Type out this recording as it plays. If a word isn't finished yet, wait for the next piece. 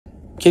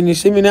Can you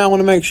see me now? I want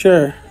to make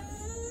sure.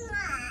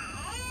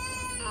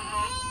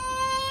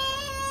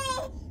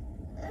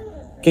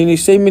 Can you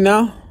see me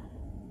now?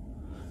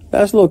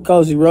 That's a little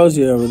Cozy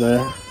Rosie over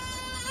there.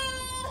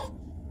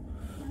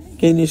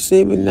 Can you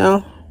see me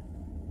now?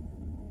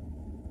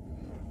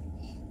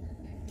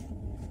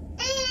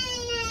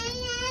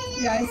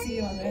 Yeah, I see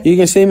you on there. You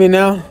can see me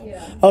now?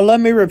 Yeah. Oh, let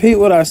me repeat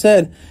what I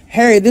said.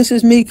 Harry, this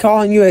is me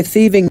calling you a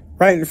thieving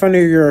right in front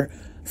of your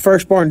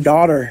firstborn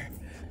daughter.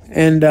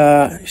 And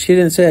she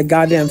didn't say a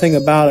goddamn thing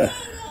about it.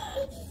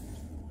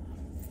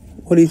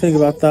 What do you think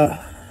about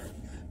that?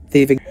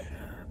 Thieving.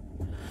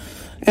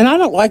 And I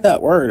don't like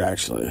that word,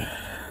 actually.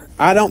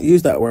 I don't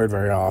use that word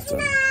very often.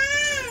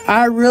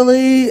 I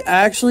really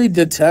actually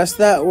detest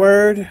that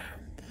word.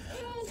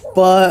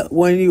 But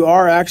when you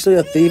are actually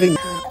a thieving,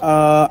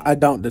 I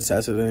don't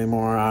detest it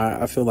anymore.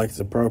 I feel like it's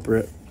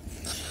appropriate.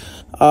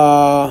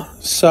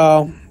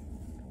 So,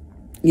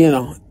 you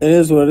know, it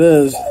is what it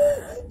is.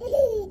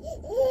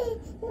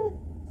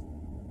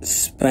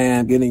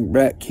 Spam getting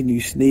wrecked. Can you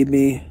sneak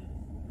me?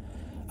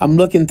 I'm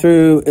looking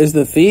through. Is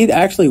the feed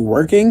actually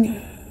working?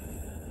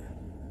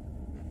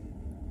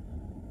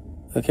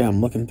 Okay, I'm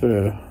looking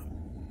through.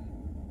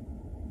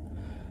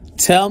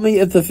 Tell me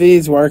if the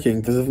feed's working,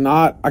 because if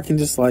not, I can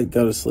just like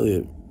go to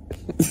sleep.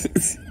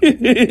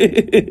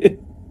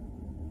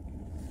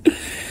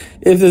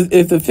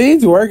 If the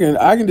feed's working,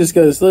 I can just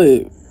go to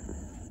sleep.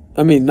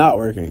 I mean, not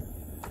working.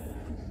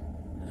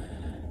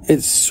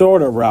 It's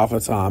sort of Ralph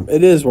time.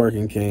 It is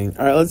working, King.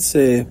 All right, let's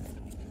see.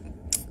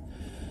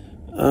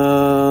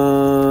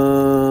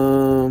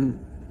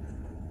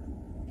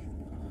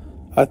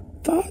 I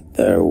thought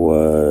there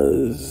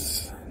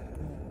was.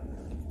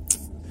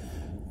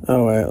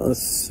 Oh wait,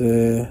 let's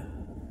see.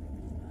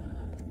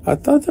 I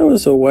thought there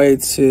was a way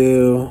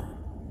to.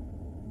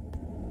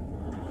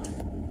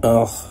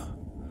 Oh.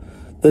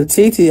 The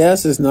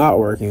TTS is not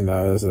working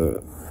though, is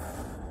it?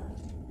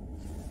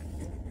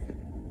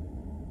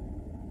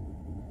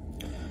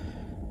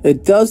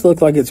 It does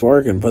look like it's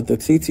working, but the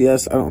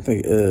TTS I don't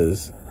think it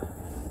is.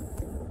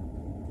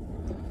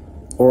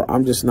 Or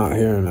I'm just not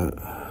hearing it.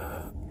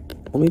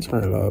 Let me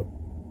turn it up.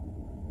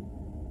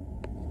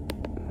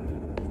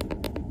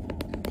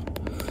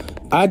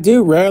 I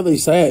do rarely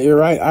say it. You're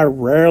right. I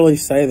rarely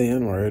say the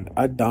N-word.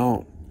 I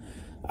don't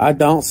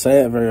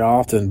say it very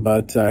often,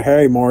 but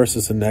Harry Morris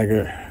is a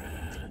nigger.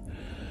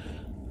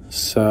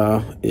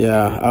 So,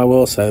 yeah, I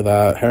will say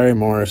that. Harry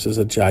Morris is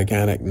a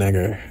gigantic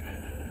nigger.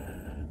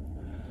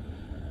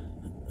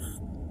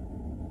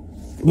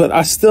 But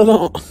I still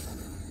don't...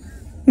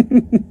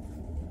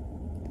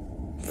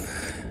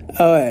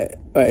 Oh,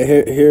 wait,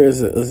 here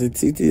is it. Let's see,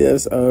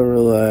 TTS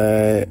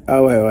overlay.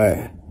 Oh,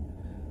 wait.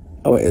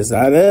 Oh, wait, is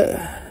that it?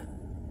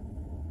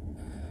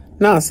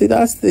 No, see,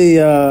 that's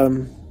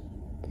the,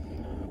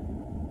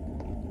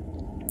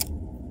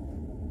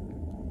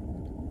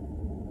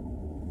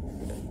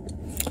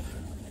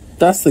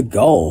 that's the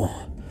goal.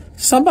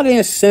 Somebody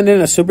is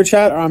sending a super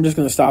chat or I'm just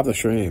going to stop the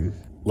stream.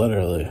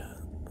 Literally.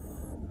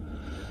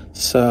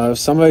 So if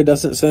somebody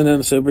doesn't send in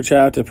a super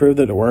chat to prove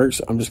that it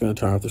works, I'm just going to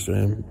turn off the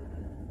stream.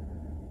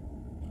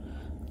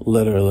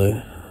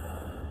 Literally.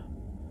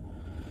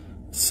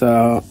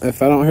 So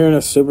if I don't hear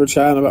a super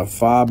chat in about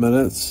 5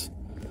 minutes,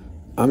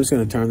 I'm just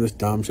going to turn this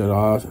dumb shit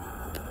off.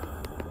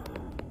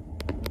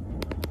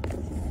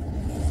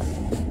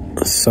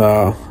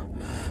 So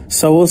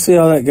we'll see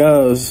how that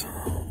goes.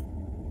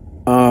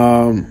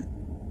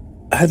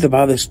 I had to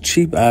buy this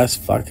cheap ass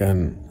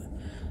fucking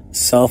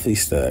selfie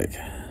stick.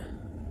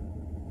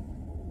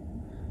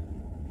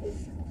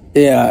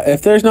 Yeah,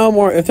 if there's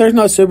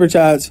no super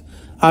chats,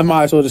 I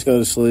might as well just go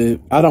to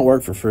sleep. I don't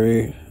work for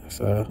free,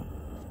 so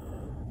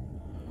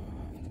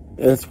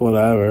it's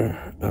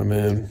whatever. I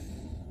mean,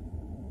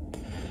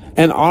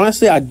 and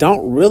honestly, I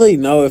don't really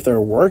know if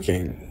they're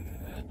working.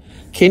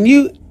 Can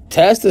you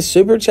test the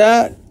super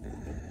chat?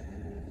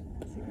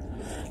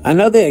 I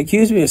know they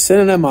accuse me of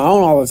sending in my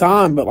own all the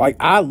time, but like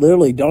I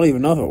literally don't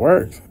even know if it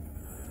works.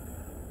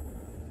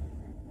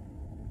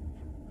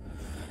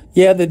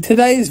 Yeah,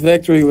 today's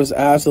victory was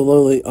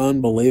absolutely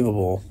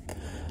unbelievable.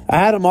 I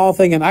had them all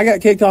thinking, I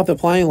got kicked off the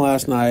plane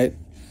last night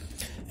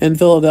in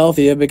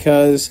Philadelphia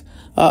because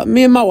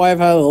me and my wife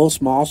had a little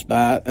small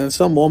spat, and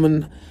some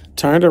woman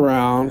turned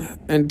around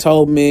and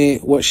told me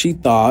what she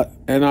thought,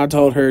 and I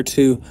told her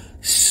to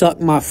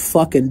suck my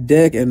fucking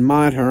dick and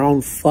mind her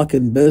own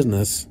fucking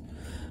business.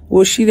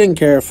 Well, she didn't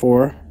care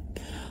for.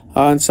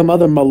 And some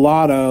other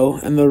mulatto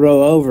in the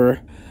row over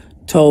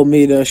told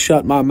me to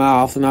shut my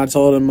mouth, and I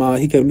told him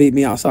he could meet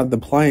me outside the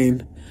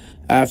plane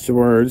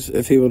afterwards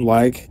if he would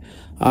like.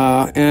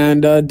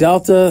 And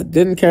Delta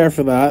didn't care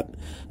for that,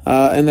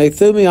 and they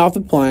threw me off the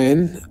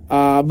plane,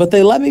 but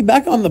they let me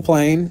back on the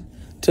plane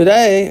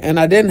today, and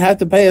I didn't have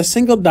to pay a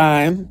single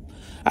dime.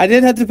 I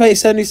did have to pay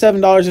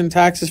 $77 in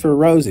taxes for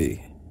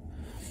Rosie.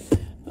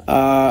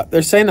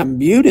 They're saying I'm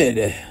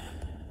muted.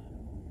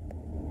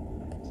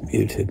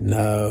 Muted,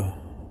 no.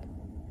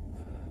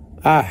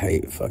 I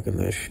hate fucking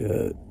this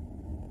shit.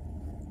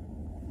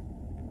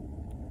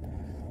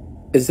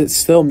 Is it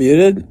still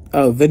muted?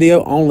 Oh,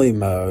 video only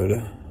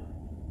mode.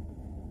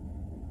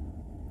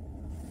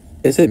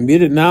 Is it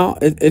muted now?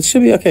 It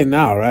should be okay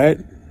now, right?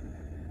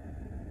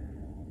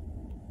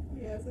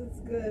 Yes, it's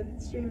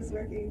good. Stream is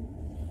working.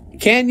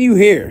 Can you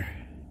hear?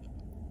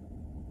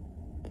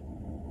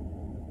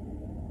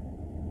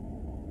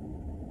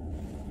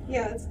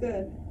 Yeah, it's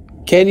good.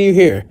 Can you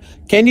hear?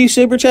 Can you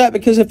super chat?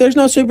 Because if there's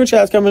no super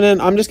chats coming in,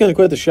 I'm just going to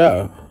quit the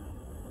show.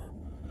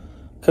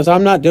 Because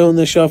I'm not doing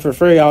this show for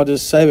free. I'll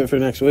just save it for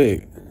next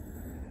week.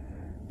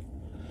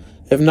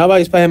 If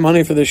nobody's paying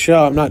money for this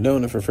show, I'm not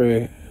doing it for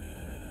free.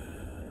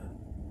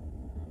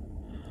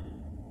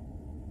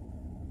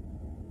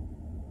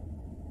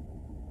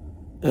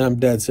 And I'm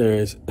dead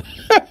serious.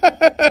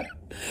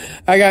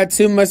 I got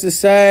too much to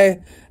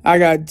say. I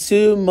got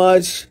too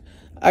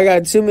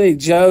many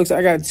jokes.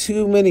 I got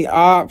too many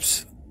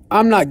ops.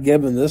 I'm not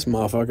giving this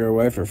motherfucker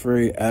away for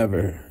free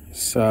ever.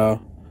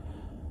 So,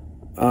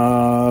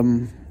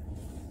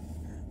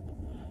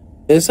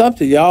 it's up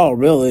to y'all,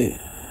 really.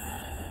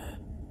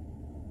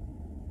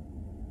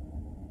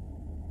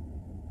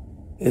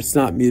 It's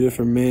not muted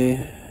for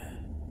me.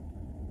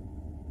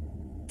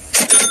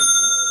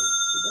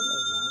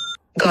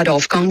 God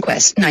of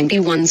Conquest,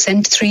 91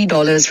 cent, $3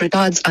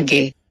 retards are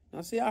gay.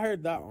 Now, see, I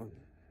heard that one.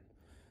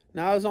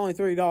 Now, it was only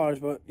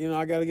 $3, but, you know,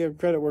 I got to give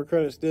credit where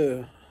credit's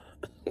due.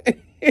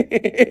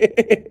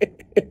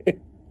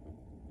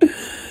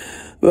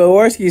 But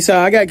Worski, so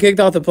I got kicked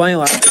off the plane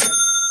last night.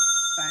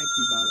 Thank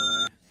you, by the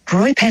way.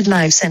 Roy Ped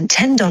Live sent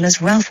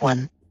 $10, Ralph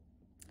won.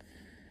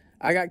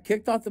 I got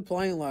kicked off the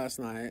plane last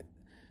night,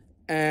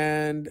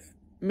 and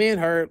me and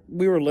her,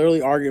 we were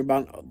literally arguing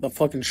about the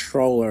fucking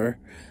stroller.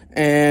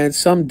 And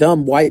some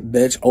dumb white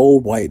bitch,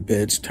 old white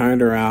bitch,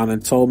 turned around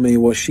and told me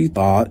what she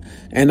thought.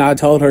 And I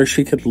told her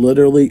she could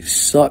literally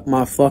suck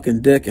my fucking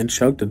dick and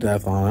choke to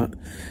death on it.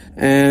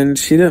 And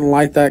she didn't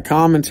like that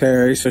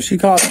commentary, so she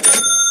called.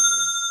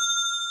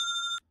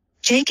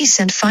 Jakey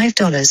sent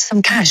 $5,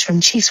 some cash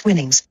from Chiefs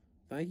winnings.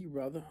 Thank you,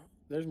 brother.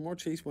 There's more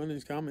Chiefs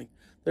winnings coming.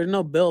 There's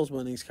no Bills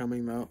winnings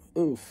coming, though.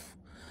 Oof.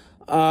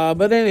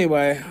 But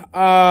anyway,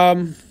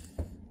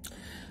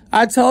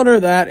 I told her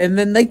that, and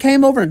then they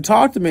came over and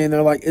talked to me, and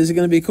they're like, is it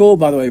going to be cool?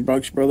 By the way,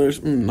 Brooks Brothers,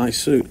 nice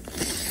suit.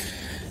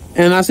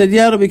 And I said,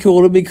 yeah, it'll be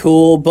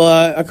cool,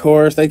 but, of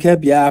course, they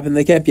kept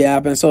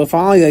yapping, so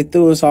finally they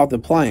threw us off the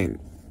plane.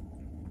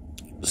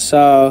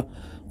 So,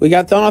 we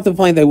got thrown off the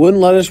plane. They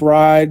wouldn't let us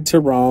ride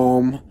to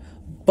Rome,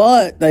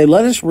 but they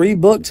let us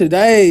rebook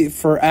today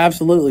for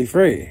absolutely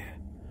free.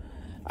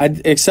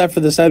 Except for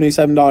the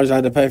 $77 I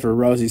had to pay for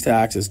Rosie's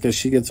taxes, because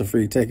she gets a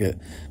free ticket,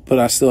 but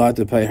I still have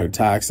to pay her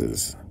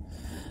taxes.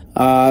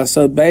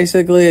 So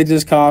basically it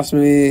just cost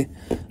me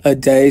a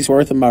day's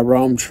worth of my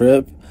Rome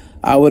trip.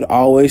 I would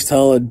always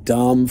tell a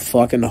dumb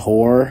fucking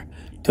whore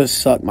to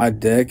suck my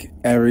dick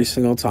every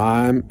single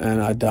time,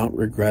 and I don't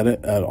regret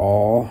it at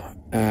all.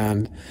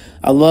 And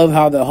I love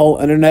how the whole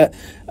internet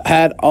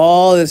had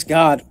all this.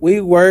 God,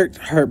 we worked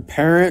her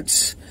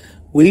parents,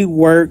 we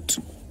worked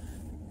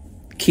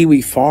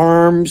Kiwi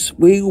Farms,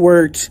 we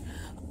worked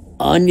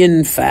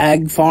Onion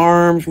Fag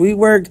Farms, we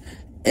worked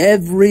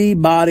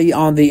everybody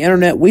on the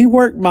internet. We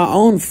worked my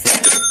own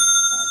friends.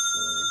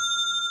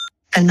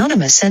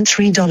 Anonymous sent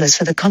 $3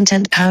 for the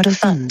Content Powder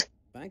Fund.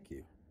 Thank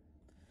you.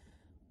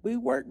 We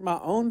worked my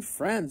own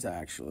friends,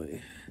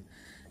 actually.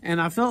 And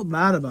I felt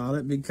bad about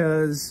it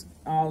because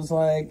I was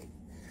like,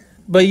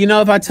 but you know,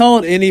 if I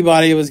told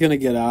anybody it was going to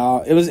get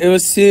out, it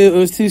was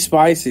too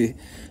spicy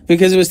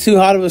because it was too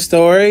hot of a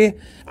story.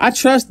 I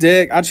trust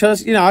Dick. I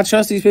trust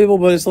these people,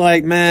 but it's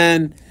like,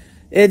 man,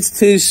 it's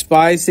too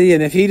spicy,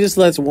 and if he just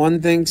lets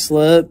one thing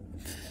slip,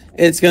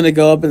 it's gonna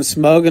go up in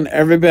smoke, and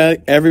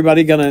everybody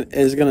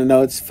is gonna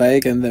know it's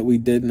fake and that we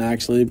didn't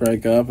actually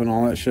break up and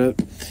all that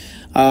shit.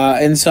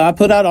 And so I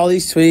put out all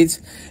these tweets,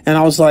 and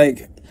I was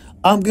like,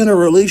 "I'm gonna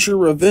release your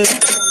revenge."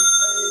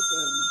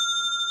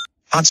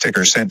 Hot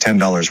Sticker sent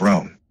 $10,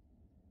 Rome.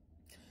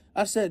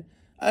 I said,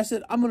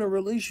 I'm gonna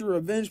release your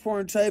revenge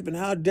porn tape, and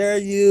how dare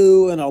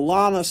you? And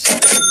Alana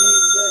said.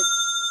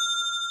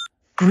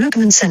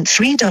 Groupman sent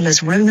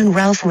 $3, Roman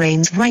Ralph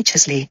reigns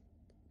righteously.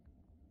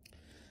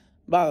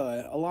 By the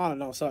way, Alana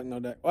don't suck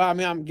no dick. Well, I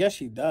mean, I guess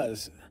she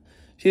does.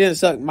 She didn't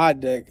suck my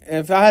dick.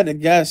 If I had to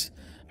guess,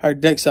 her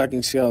dick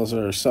sucking skills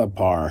are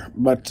subpar.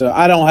 But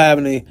I don't have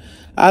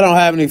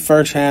any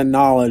first-hand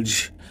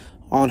knowledge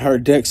on her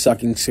dick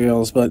sucking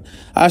skills. But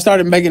I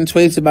started making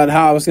tweets about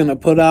how I was going to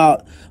put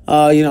out,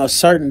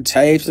 certain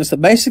tapes and stuff.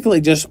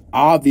 Basically, just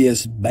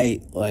obvious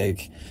bait,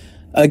 like.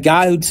 A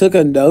guy who took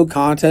a no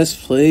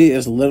contest plea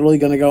is literally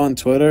going to go on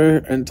Twitter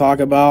and talk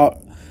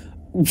about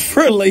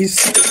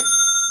release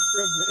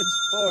revenge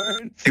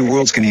porn. The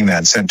World's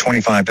Ganimad sent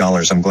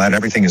 $25. I'm glad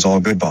everything is all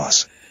good,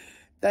 boss.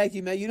 Thank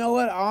you, man. You know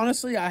what?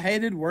 Honestly, I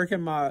hated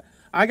working I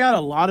got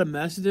a lot of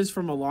messages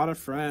from a lot of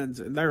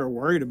friends, and they were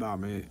worried about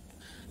me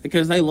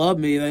because they love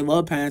me. They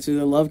love Pantsu.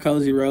 They love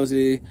Cozy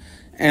Rosie,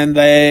 and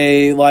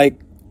they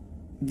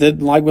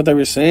didn't like what they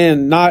were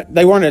saying.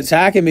 They weren't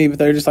attacking me, but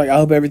they were just like, I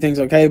hope everything's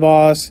okay,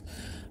 boss.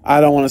 I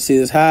don't want to see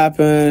this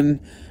happen.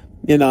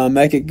 you know,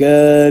 make it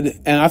good.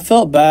 And I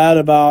felt bad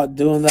about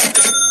doing that,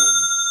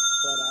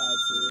 but I had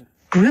to.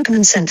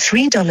 Grugman sent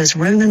 $3.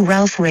 Roman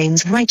Ralph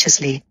reigns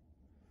righteously.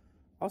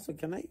 Also,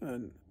 can I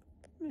even,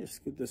 let me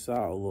scoot this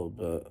out a little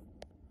bit.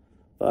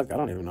 Fuck, I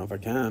don't even know if I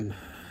can.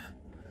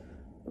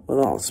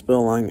 Without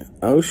spilling.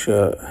 Oh,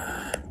 shit.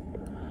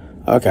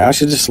 Okay, I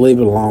should just leave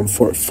it alone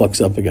before it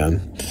fucks up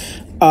again.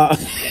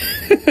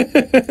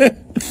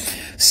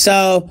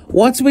 So,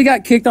 once we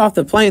got kicked off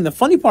the plane, the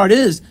funny part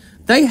is,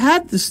 they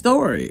had the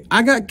story.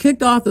 I got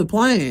kicked off the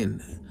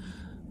plane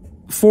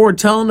for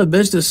telling a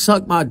bitch to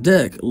suck my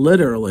dick.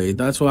 Literally.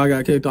 That's why I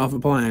got kicked off the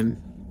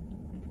plane.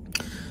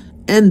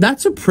 And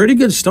that's a pretty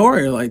good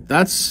story. Like,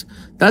 that's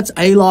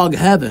A-log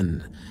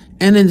heaven.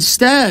 And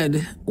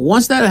instead,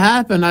 once that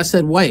happened, I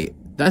said, wait,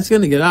 that's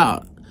going to get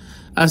out.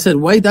 I said,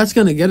 wait, that's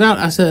going to get out.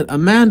 I said,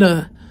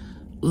 Amanda,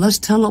 let's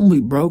tell them we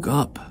broke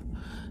up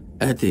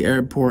at the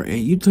airport and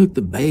you took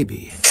the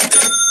baby.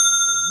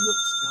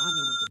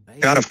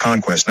 God of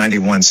Conquest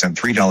 91 sent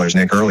 $3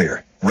 Nick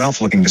earlier.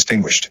 Ralph looking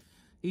distinguished.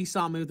 He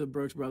saw me with the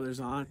Brooks Brothers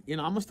on. You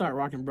know, I'm going to start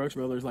rocking Brooks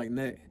Brothers like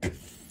Nick.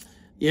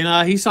 You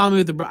know, he saw me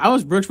with the...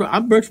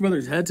 I'm Brooks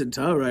Brothers head to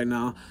toe right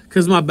now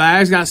because my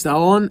bags got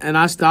stolen and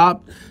I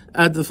stopped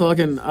at the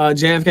fucking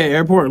JFK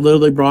airport and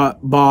literally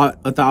bought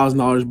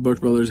 $1,000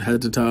 Brooks Brothers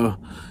head to toe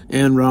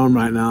in Rome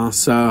right now.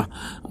 So,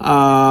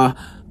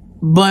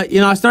 but, you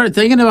know, I started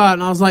thinking about it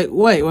and I was like,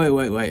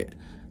 wait.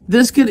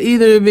 This could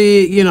either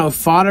be, you know,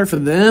 fodder for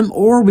them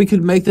or we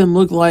could make them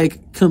look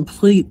like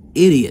complete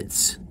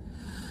idiots.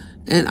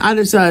 And I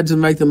decided to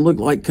make them look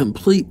like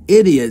complete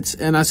idiots.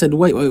 And I said,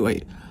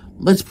 wait.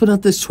 Let's put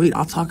up this tweet.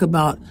 I'll talk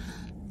about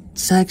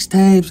sex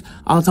tapes.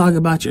 I'll talk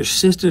about your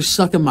sister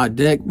sucking my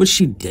dick, which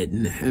she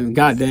didn't. And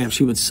goddamn,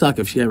 she would suck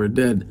if she ever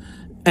did.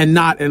 And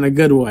not in a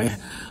good way.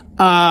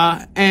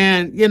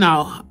 And, you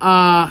know,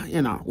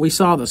 we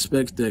saw the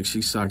Spix dick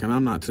she's sucking.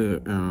 I'm not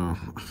too,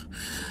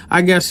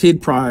 I guess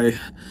he'd probably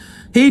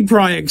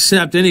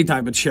accept any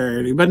type of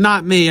charity, but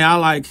not me. I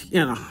like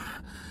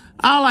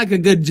a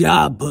good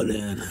job put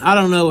in. I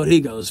don't know what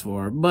he goes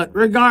for, but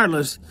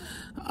regardless,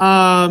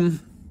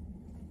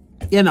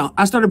 you know,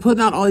 I started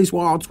putting out all these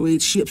wild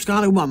tweets. She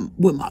absconded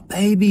with my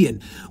baby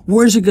and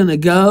where's it going to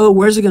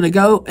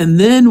go? And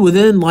then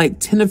within like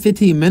 10 or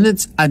 15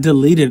 minutes, I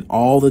deleted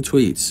all the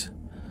tweets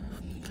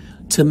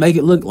to make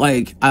it look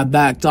like I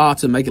backed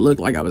off, to make it look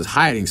like I was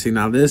hiding. See,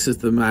 now this is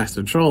the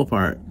master troll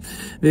part.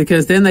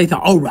 Because then they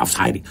thought, oh, Ralph's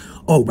hiding.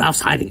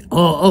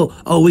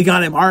 Oh, we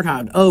got him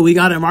archived.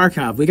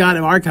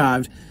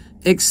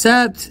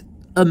 Except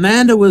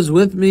Amanda was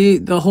with me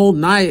the whole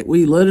night.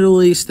 We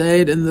literally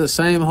stayed in the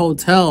same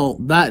hotel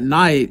that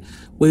night.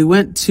 We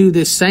went to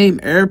the same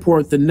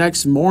airport the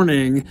next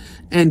morning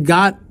and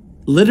got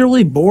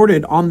literally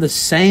boarded on the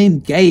same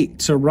gate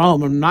to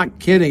Rome. I'm not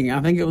kidding.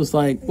 I think it was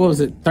like, what was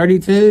it,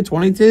 32,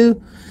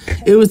 22?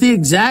 It was the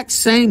exact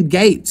same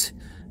gate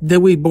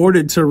that we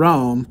boarded to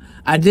Rome.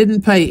 I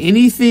didn't pay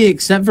any fee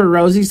except for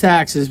Rosie's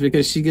taxes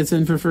because she gets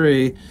in for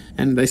free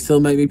and they still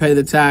make me pay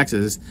the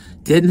taxes.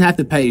 Didn't have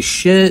to pay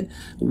shit.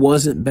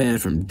 Wasn't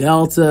banned from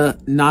Delta.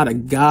 Not a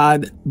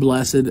God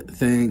blessed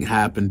thing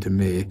happened to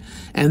me.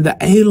 And the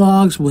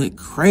A-logs went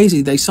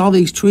crazy. They saw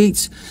these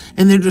tweets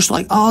and they're just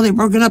like, oh, they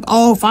broken up.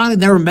 Oh, finally.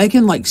 They were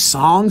making like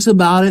songs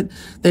about it.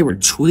 They were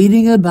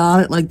tweeting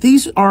about it. Like,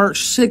 these are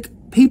sick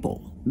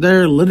people.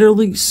 They're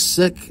literally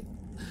sick,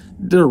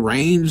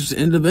 deranged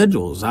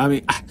individuals. I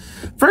mean,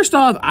 first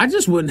off, I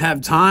just wouldn't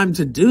have time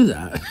to do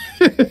that.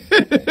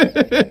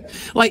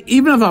 Like,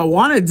 even if I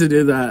wanted to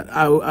do that,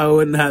 I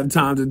wouldn't have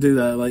time to do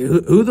that. Like,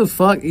 who the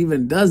fuck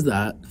even does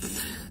that?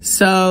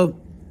 So,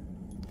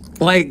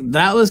 like,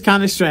 that was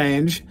kind of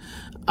strange.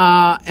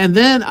 And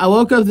then I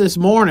woke up this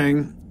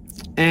morning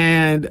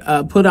and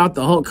put out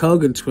the Hulk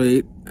Hogan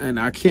tweet, and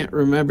I can't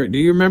remember. Do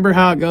you remember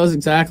how it goes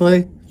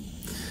exactly?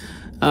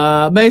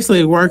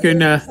 Basically working,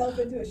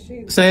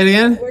 say it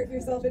again? Work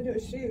yourself into a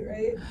shoot,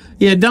 right?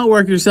 Yeah, don't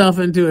work yourself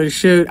into a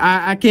shoot.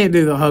 I can't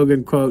do the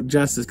Hogan quote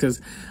justice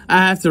because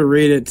I have to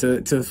read it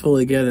to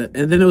fully get it.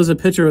 And then it was a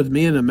picture with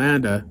me and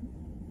Amanda,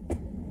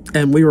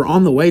 and we were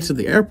on the way to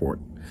the airport.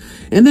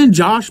 And then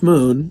Josh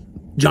Moon,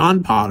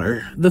 John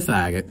Potter, the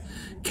faggot,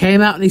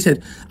 came out and he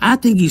said, I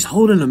think he's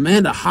holding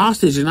Amanda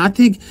hostage and I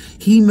think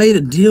he made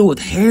a deal with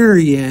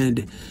Harry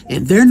and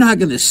they're not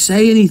going to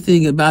say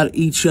anything about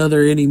each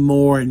other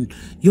anymore and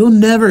you'll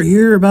never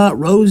hear about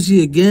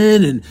Rosie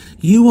again and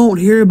you won't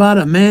hear about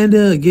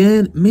Amanda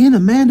again. Me and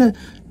Amanda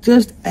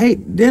just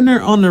ate dinner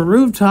on the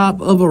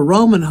rooftop of a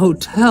Roman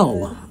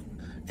hotel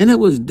and it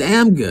was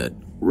damn good.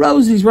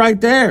 Rosie's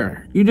right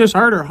there. You just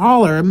heard her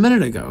holler a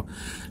minute ago.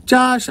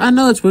 Josh, I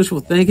know it's wishful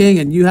thinking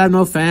and you have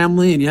no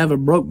family and you have a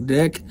broke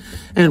dick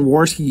and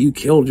Worski, you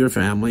killed your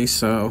family.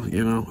 So,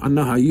 you know, I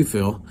know how you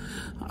feel.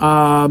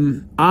 I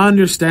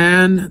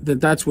understand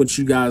that that's what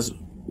you guys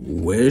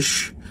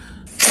wish.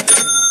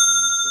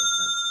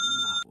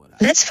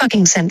 Let's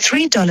fucking send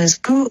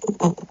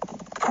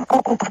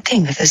 $3.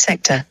 King of the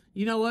sector.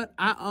 You know what?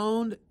 I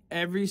owned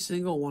every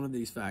single one of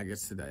these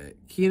faggots today.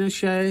 Keena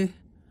Shea,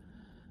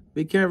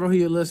 Be careful who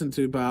you listen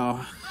to,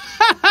 pal.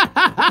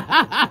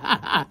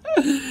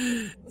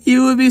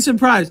 You would be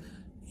surprised.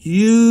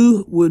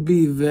 You would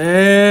be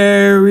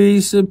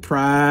very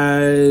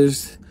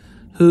surprised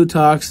who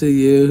talks to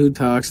you, who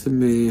talks to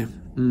me.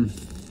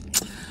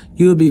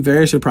 You would be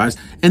very surprised.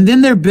 And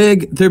then their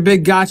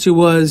big gotcha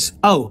was,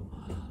 oh,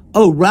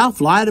 Ralph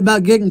lied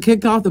about getting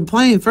kicked off the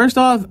plane. First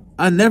off,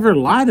 I never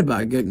lied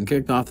about getting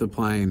kicked off the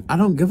plane. I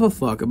don't give a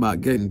fuck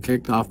about getting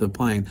kicked off the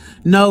plane.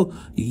 No,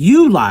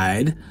 you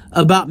lied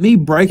about me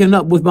breaking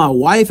up with my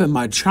wife and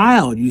my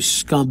child, you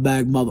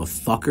scumbag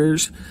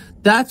motherfuckers.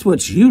 That's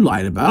what you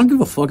lied about. I don't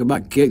give a fuck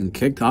about getting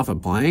kicked off a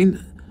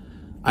plane.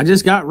 I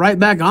just got right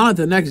back on it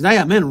the next day.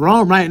 I'm in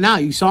Rome right now.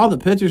 You saw the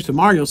pictures.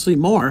 Tomorrow you'll see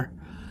more.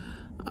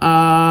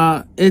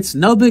 It's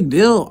no big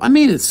deal. I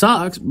mean, it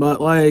sucks, but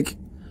like,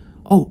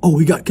 oh,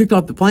 we got kicked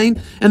off the plane.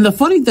 And the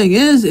funny thing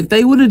is, if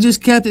they would have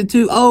just kept it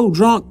to, oh,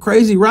 drunk,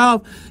 crazy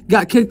Ralph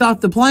got kicked off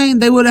the plane,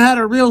 they would have had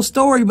a real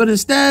story. But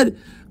instead,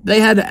 they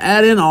had to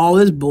add in all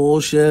this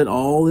bullshit,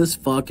 all this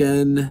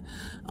fucking,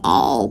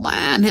 oh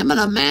man, him and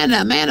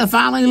Amanda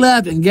finally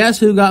left. And guess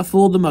who got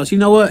fooled the most? You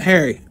know what?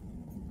 Harry,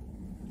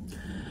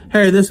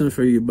 this one's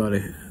for you,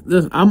 buddy.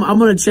 I'm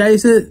going to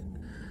chase it.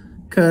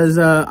 Cause,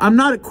 I'm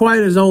not quite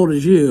as old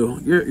as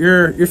you.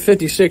 You're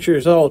 56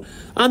 years old.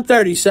 I'm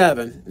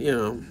 37, you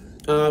know.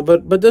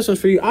 But this one's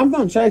for you. I'm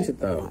gonna chase it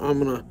though. I'm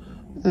gonna.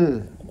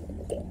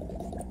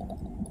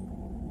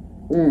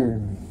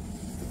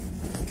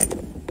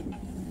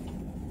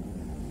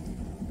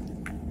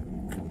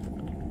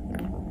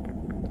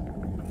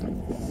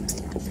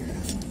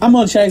 I'm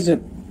gonna chase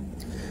it.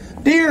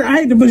 Dear, I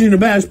hate to put you in a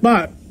bad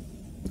spot.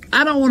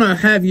 I don't want to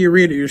have you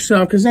read it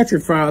yourself because that's your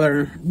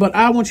father. But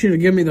I want you to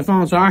give me the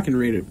phone so I can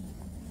read it.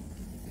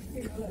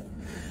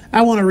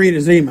 I want to read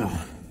his email.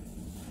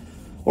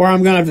 Or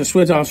I'm going to have to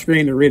switch off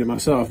screen to read it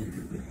myself.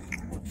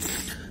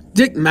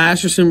 Dick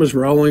Masterson was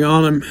rolling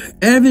on him.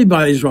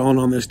 Everybody's rolling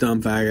on this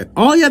dumb faggot.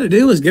 All he had to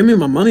do was give me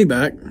my money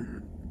back.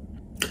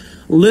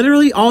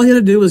 Literally, all he had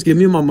to do was give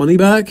me my money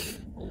back.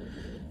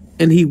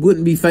 And he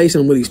wouldn't be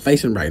facing what he's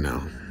facing right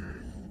now.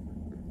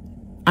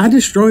 I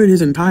destroyed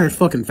his entire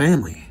fucking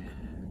family.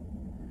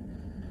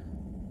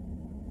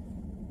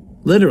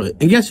 Literally.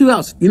 And guess who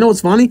else? You know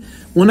what's funny?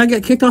 When I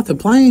got kicked off the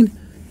plane,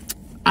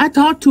 I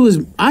talked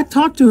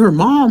to her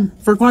mom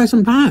for quite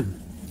some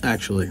time,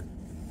 actually.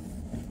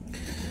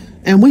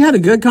 And we had a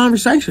good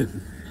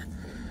conversation.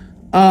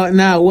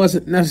 Now, it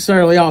wasn't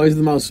necessarily always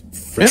the most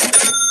friendly.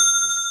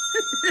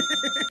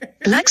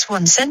 Black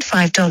Swan sent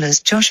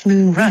 $5. Josh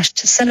Moon rushed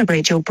to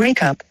celebrate your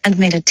breakup and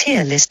made a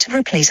tier list to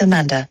replace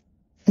Amanda.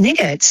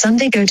 Nigga, it's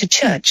Sunday, go to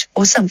church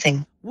or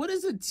something. What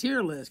is a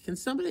tier list? Can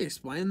somebody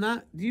explain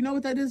that? Do you know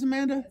what that is,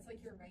 Amanda? It's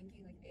like your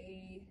ranking, like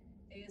A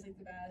is like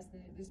the best,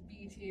 then there's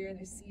B tier,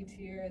 there's C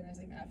tier, and there's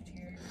like F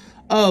tier.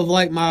 Of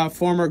like my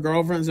former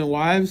girlfriends and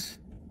wives?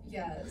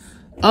 Yes.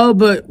 Oh,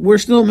 but we're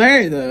still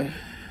married though.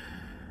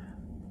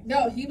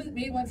 No, he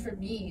made one for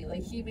me.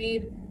 Like he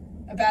made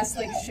a best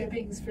like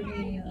shippings for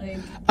me. Like.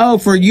 Oh,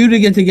 for you to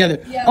get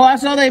together. Yeah. Oh, I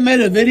saw they made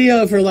a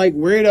video for like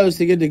weirdos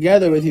to get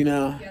together with you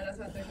now. Yeah, that's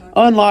what they're talking.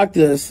 Unlock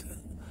this.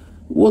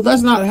 Well,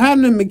 that's not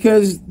happening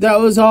because that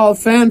was all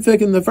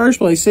fanfic in the first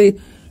place. See,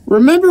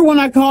 remember when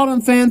I called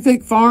them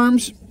fanfic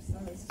farms?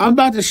 I'm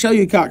about to show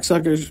you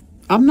cocksuckers.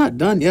 I'm not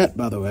done yet,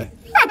 by the way.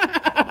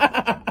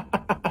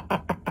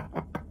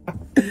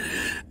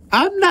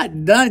 I'm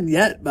not done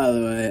yet, by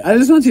the way. I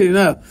just want you to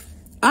know.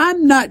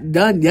 I'm not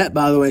done yet,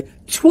 by the way.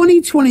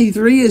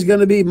 2023 is going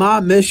to be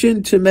my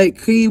mission to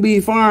make Kiwi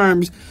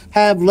Farms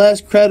have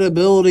less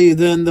credibility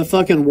than the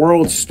fucking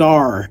World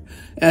Star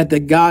at the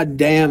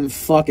goddamn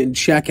fucking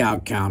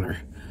checkout counter.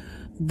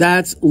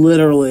 That's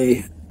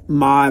literally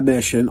my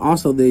mission.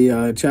 Also,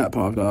 the chat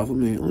popped off. Let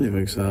me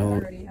fix that.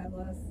 Already have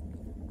less.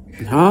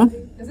 Huh?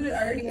 Doesn't it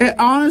already have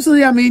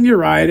Honestly, I mean, you're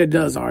right. It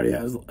does already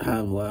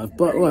have left,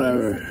 but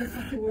whatever.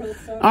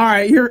 All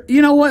right,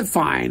 you know what?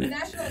 Fine.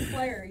 National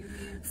player.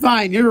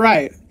 Fine, you're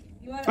right.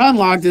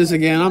 Unlock this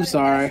again. I'm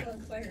sorry.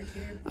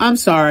 I'm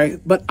sorry,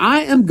 but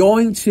I am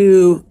going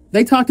to.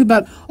 They talked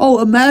about,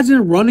 oh,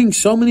 imagine running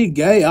so many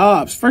gay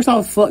ops. First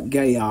off, fuck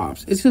gay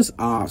ops. It's just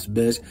ops,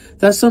 bitch.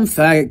 That's some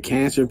faggot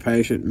cancer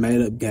patient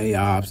made up gay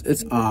ops.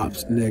 It's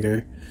ops,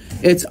 nigger.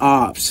 It's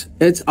ops.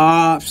 It's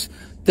ops.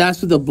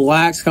 That's what the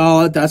blacks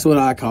call it. That's what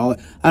I call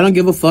it. I don't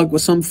give a fuck what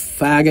some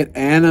faggot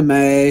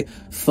anime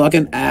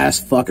fucking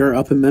ass fucker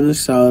up in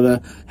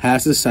Minnesota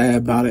has to say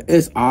about it.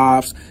 It's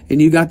ops.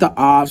 And you got the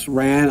ops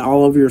ran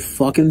all over your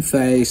fucking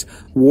face.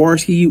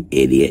 Worski, you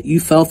idiot. You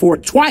fell for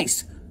it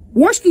twice.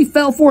 Worski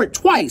fell for it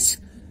twice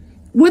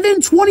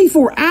within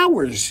 24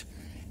 hours.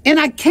 And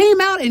I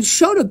came out and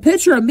showed a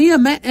picture of me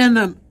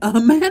and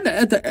Amanda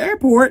at the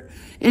airport,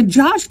 and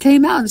Josh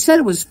came out and said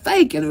it was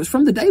fake and it was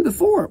from the day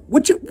before,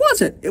 which it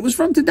wasn't. It was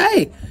from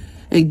today.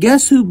 And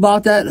guess who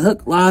bought that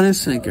hook, line, and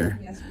sinker?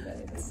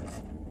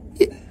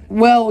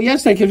 Well,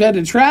 yesterday because I had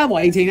to travel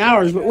 18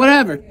 hours, but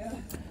whatever.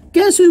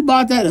 Guess who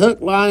bought that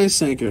hook, line, and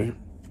sinker?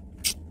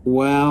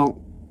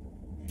 Well,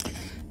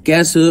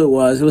 Guess who it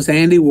was? It was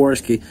Andy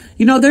Worski.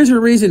 You know, there's a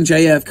reason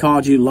JF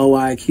called you low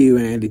IQ,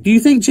 Andy. Do you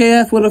think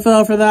JF would have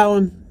fell for that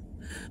one?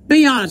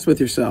 Be honest with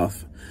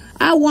yourself.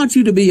 I want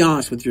you to be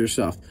honest with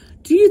yourself.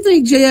 Do you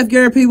think JF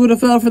Garrett would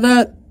have fell for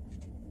that?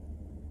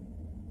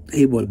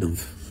 He wouldn't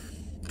have.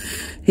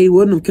 He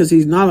wouldn't have, because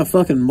he's not a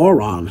fucking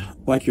moron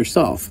like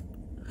yourself.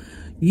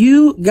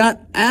 You got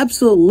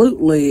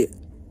absolutely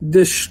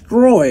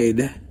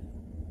destroyed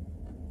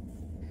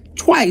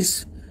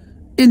twice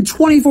in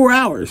 24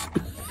 hours.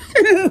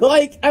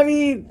 Like, I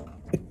mean,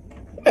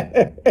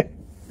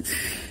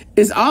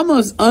 it's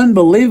almost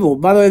unbelievable.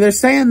 By the way, they're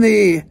saying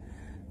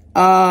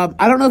I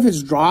don't know if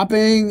it's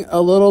dropping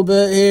a little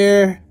bit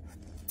here.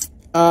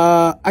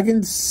 I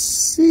can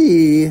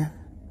see,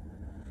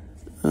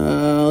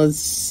 let's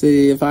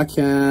see if I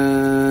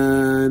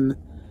can.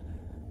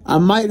 I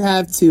might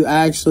have to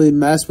actually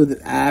mess with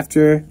it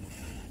after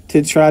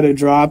to try to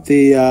drop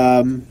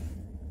the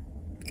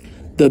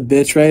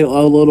bit rate a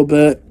little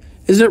bit.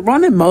 Is it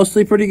running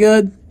mostly pretty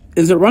good?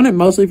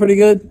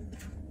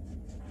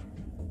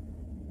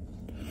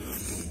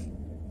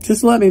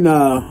 Just let me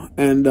know,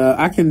 and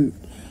I can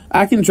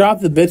drop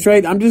the bit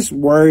rate. I'm just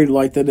worried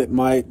like that it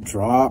might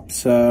drop,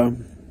 so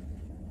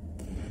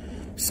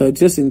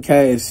just in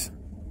case.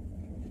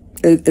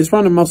 It's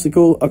running mostly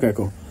cool. Okay,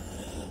 cool.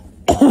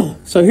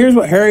 So here's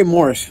what Harry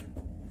Morris,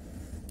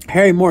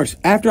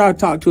 after I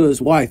talked to his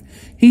wife,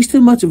 he's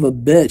too much of a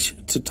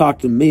bitch to talk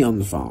to me on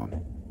the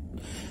phone.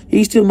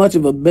 He's too much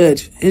of a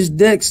bitch. His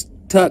dick's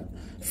tucked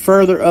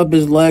further up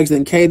his legs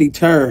than Katie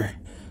Tur.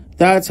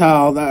 That's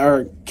how,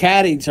 or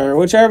Caddy Tur,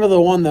 whichever the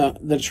one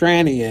the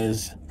tranny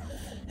is.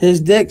 His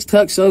dick's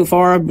tucked so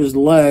far up his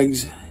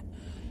legs,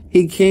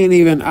 he can't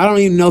even, I don't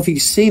even know if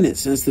he's seen it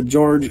since the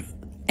George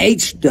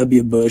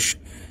H.W. Bush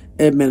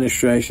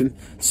administration.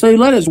 So he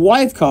let his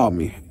wife call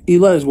me.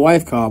 Who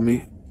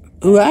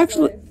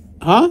actually,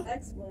 huh?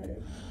 Ex-wife.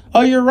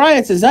 Oh, you're right.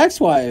 It's his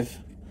ex-wife.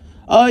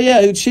 Oh,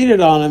 yeah, who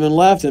cheated on him and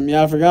left him.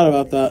 Yeah, I forgot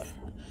about that.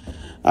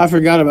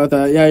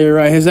 Yeah, you're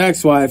right. His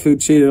ex-wife who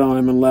cheated on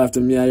him and left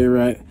him. Yeah, you're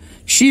right.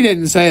 She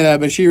didn't say that,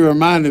 but she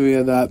reminded me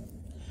of that.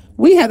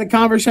 We had a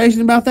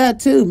conversation about that,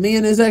 too, me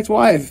and his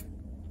ex-wife.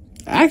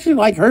 I actually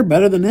like her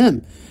better than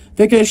him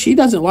because she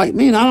doesn't like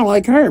me and I don't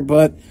like her,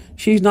 but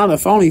she's not a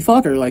phony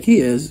fucker like he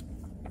is.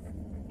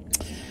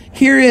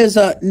 Here is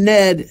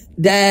Ned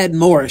Dad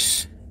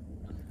Morris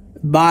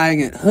buying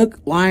it hook,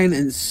 line,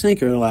 and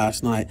sinker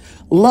last night.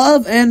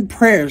 Love and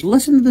prayers.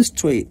 Listen to this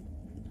tweet.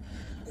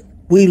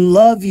 We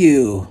love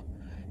you,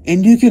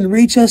 and you can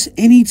reach us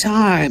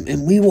anytime,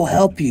 and we will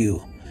help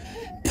you.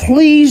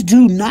 Please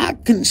do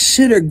not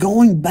consider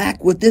going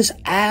back with this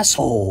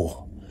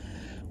asshole.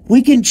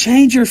 We can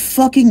change your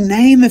fucking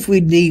name if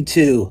we need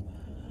to.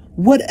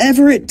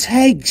 Whatever it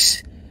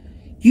takes.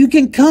 You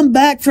can come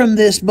back from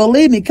this,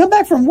 believe me. Come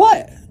back from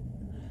what?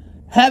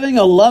 Having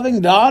a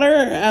loving daughter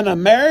and a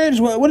marriage?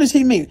 What does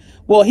he mean?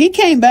 Well, he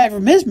came back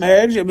from his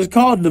marriage. It was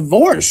called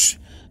divorce.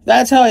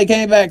 That's how he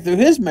came back through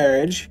his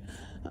marriage.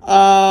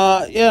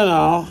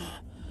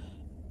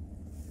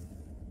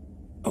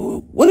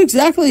 What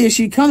exactly is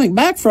she coming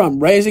back from?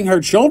 Raising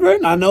her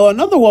children? I know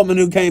another woman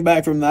who came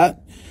back from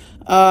that.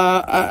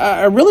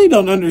 I really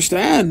don't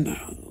understand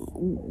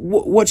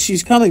what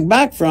she's coming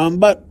back from,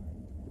 but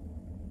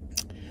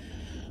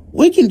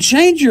we can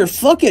change your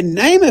fucking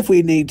name if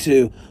we need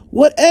to.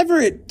 Whatever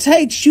it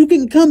takes, you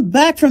can come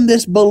back from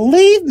this.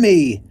 Believe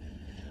me.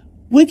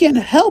 We can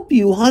help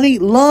you, honey.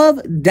 Love,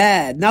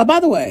 Dad. Now, by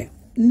the way,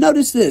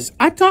 notice this.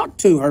 I talked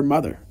to her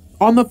mother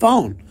on the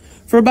phone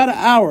for about an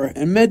hour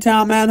in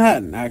Midtown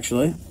Manhattan,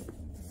 actually.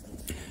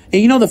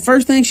 And you know the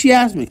first thing she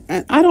asked me,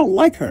 and I don't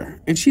like her,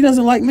 and she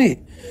doesn't like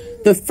me.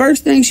 The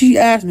first thing she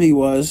asked me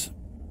was,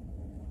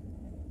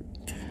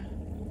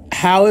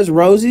 how is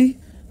Rosie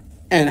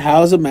and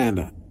how is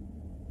Amanda?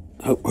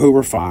 Who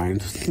were fine.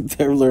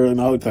 They were literally in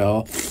a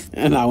hotel.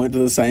 And I went to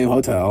the same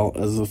hotel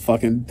as the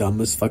fucking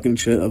dumbest fucking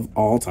shit of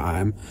all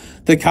time.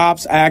 The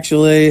cops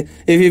actually,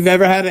 if you've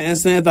ever had an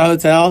incident at the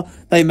hotel,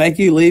 they make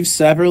you leave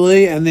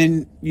separately and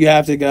then you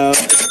have to go to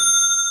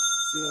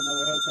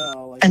another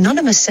hotel.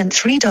 Anonymous sent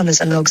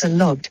 $3 logs are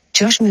logged.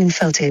 Josh Moon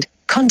felted.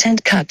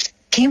 Content cut.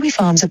 Kiwi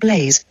Farms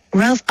ablaze.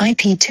 Ralph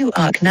IP2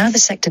 arc. Now the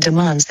sector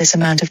demands this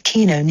amount of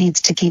Keno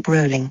needs to keep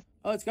rolling.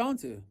 Oh, it's going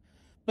to.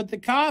 But the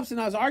cops,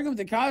 and I was arguing with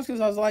the cops because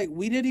I was like,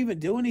 we didn't even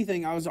do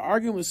anything. I was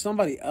arguing with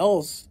somebody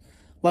else.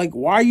 Like,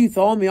 why are you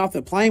throwing me off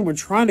the plane? We're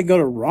trying to go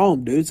to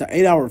Rome, dude. It's an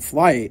 8-hour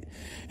flight.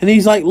 And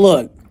he's like,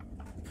 look,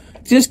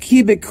 just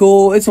keep it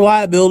cool. It's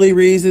liability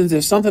reasons.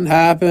 If something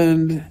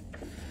happened,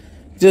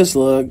 just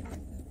look.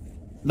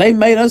 They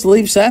made us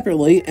leave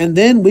separately, and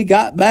then we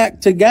got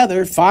back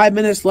together 5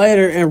 minutes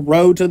later and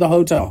rode to the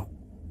hotel.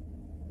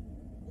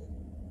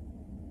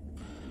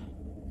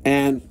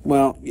 And,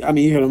 well, I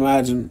mean, you can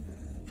imagine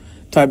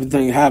type of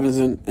thing happens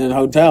in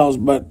hotels,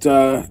 but,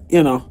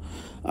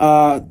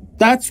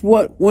 that's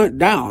what went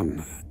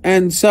down.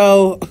 And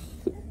so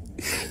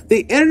the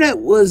internet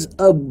was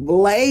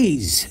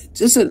ablaze,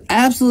 just an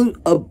absolute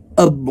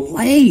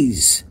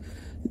ablaze,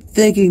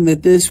 thinking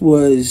that this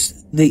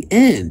was the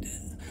end.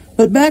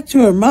 But back to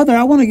her mother,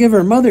 I want to give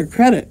her mother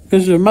credit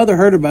because her mother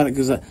heard about it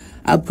because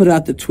I put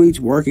out the tweets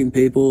working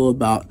people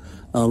about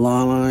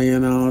Alana, you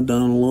know,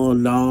 doing a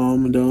little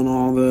dumb and doing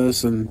all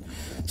this and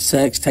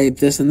sex tape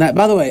this and that.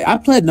 By the way, I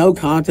pled no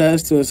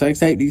contest to a sex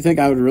tape. Do you think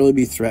I would really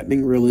be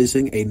threatening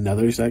releasing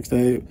another sex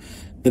tape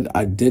that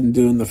I didn't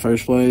do in the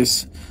first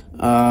place?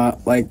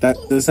 Like that,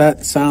 does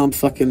that sound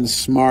fucking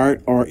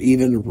smart or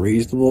even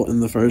reasonable in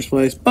the first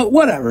place? But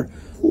whatever.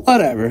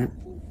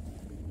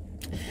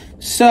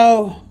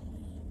 So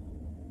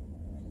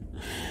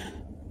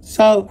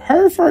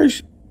her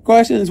first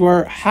questions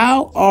were,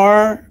 how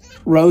are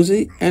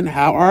Rosie and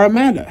how are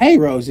Amanda? Hey,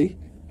 Rosie.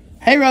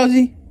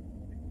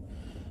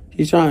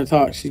 She's trying to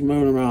talk. She's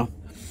moving her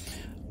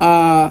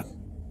mouth.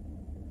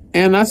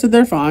 And I said,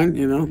 they're fine.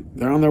 You know,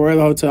 they're on their way to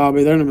the hotel. I'll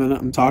be there in a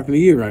minute. I'm talking to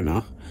you right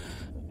now.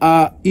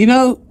 You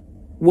know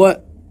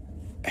what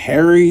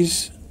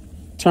Harry's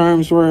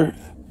terms were?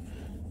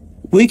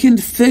 We can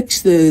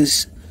fix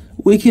this.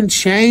 We can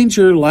change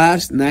your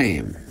last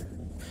name.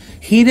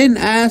 He didn't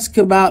ask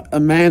about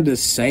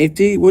Amanda's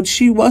safety, which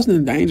she wasn't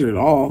in danger at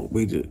all.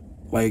 We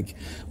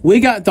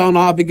got thrown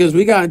off because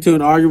we got into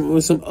an argument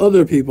with some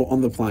other people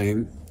on the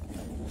plane.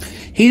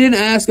 He didn't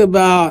ask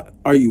about,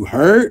 are you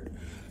hurt?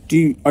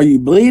 Are you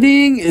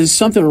bleeding? Is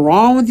something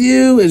wrong with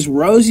you? Is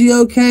Rosie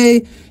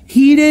okay?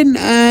 He didn't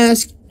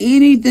ask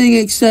anything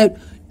except,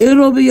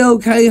 it'll be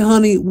okay,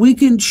 honey. We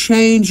can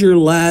change your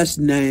last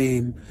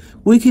name.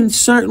 We can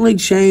certainly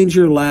change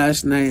your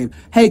last name.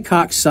 Hey,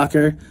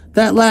 cocksucker,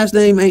 that last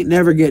name ain't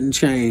never getting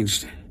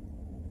changed.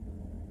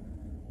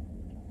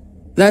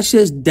 That's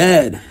just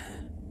dead.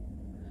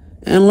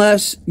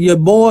 Unless your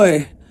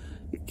boy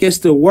gets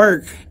to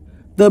work,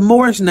 the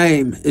Morris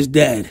name is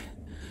dead.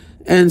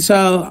 And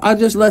so I'll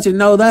just let you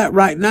know that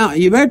right now.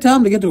 You better tell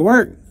him to get to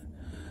work.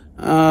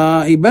 He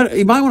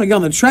might want to get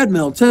on the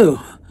treadmill too,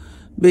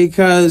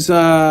 because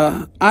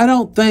I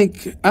don't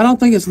think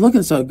it's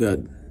looking so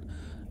good.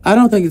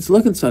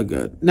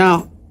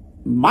 Now,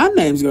 my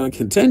name's going to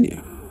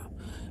continue,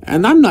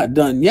 and I'm not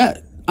done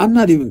yet. I'm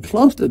not even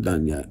close to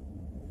done yet.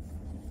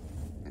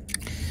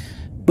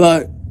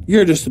 But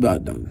you're just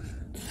about done.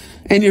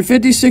 And you're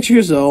 56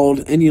 years old,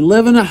 and you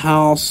live in a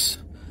house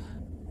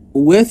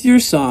with your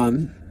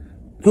son,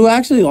 who I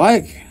actually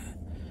like.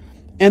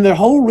 And the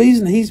whole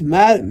reason he's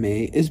mad at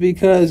me is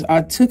because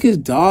I took his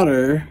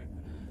daughter,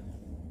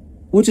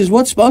 which is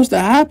what's supposed to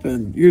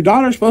happen. Your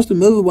daughter's supposed to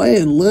move away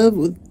and live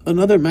with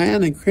another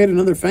man and create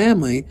another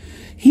family.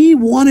 He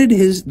wanted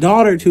his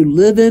daughter to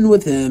live in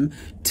with him,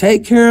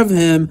 take care of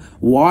him,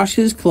 wash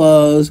his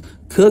clothes,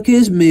 cook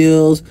his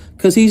meals,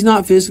 because he's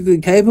not physically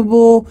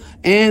capable,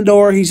 and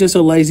or he's just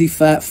a lazy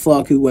fat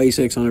fuck who weighs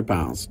 600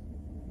 pounds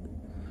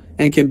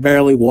and can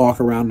barely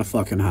walk around the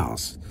fucking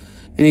house.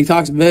 And he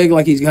talks big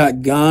like he's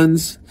got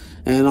guns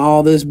and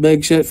all this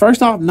big shit.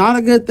 First off, not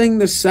a good thing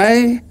to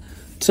say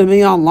to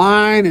me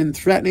online, and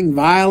threatening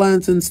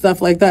violence and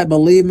stuff like that.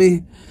 Believe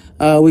me,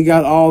 we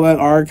got all that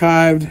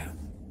archived,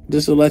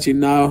 just to let you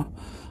know.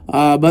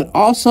 But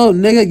also,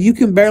 nigga, you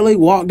can barely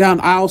walk down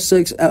aisle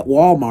 6 at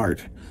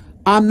Walmart.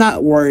 I'm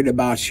not worried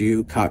about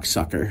you,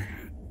 cocksucker,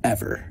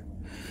 ever.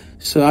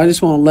 So I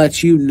just want to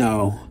let you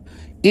know,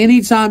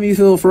 anytime you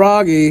feel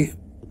froggy,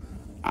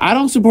 I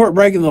don't support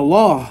breaking the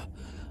law,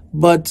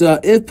 but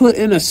if put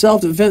in a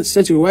self-defense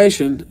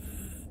situation,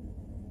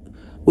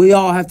 we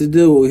all have to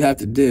do what we have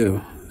to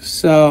do.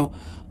 So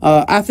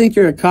I think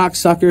you're a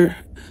cocksucker.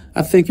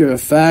 I think you're a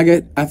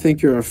faggot. I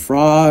think you're a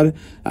fraud.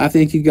 I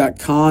think you got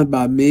conned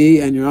by me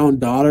and your own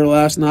daughter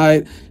last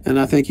night, and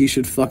I think you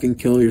should fucking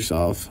kill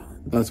yourself.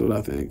 That's what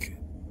I think.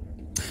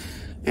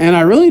 And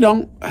I really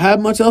don't have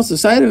much else to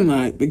say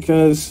tonight,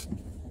 because,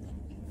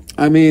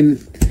 I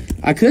mean,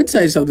 I could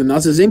say something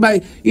else. Does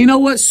anybody, you know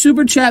what,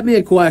 super chat me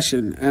a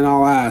question and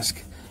I'll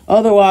ask.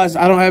 Otherwise,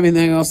 I don't have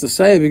anything else to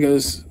say,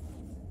 because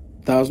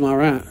that was my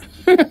rant.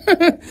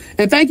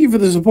 And thank you for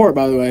the support,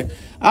 by the way.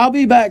 I'll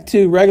be back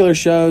to regular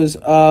shows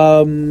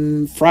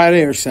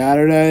Friday or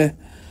Saturday.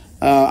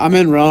 I'm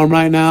in Rome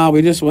right now.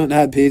 We just went and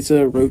had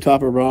pizza,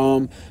 rooftop of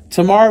Rome.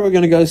 Tomorrow we're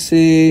going to go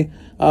see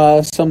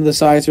some of the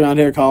sites around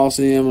here,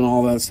 Coliseum and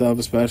all that stuff,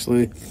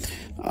 especially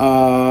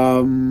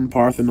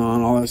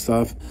Parthenon, all that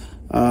stuff.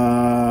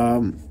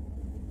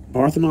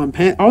 Parthenon,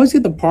 I always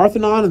get the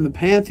Parthenon and the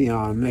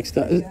Pantheon mixed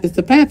up. It's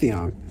the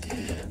Pantheon.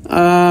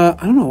 I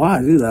don't know why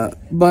I do that,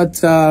 but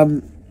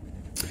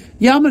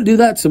yeah, I'm going to do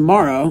that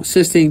tomorrow.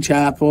 Sistine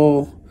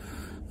Chapel.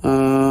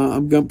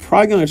 I'm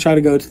probably going to try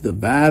to go to the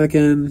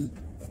Vatican.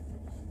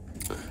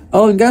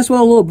 Oh, and guess what?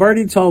 A little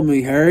birdie told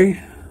me,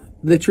 Harry,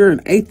 that you're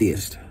an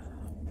atheist.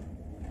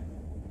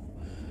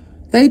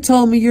 They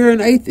told me you're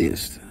an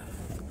atheist.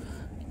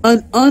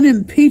 An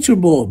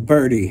unimpeachable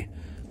birdie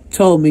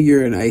told me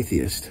you're an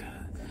atheist.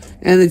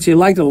 And that you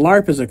like to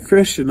LARP as a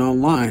Christian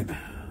online.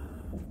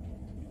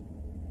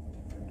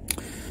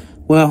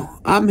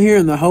 Well, I'm here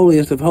in the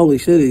holiest of holy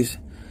cities,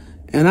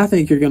 and I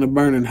think you're going to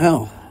burn in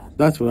hell.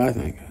 That's what I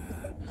think.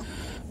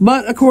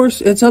 But, of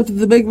course, it's up to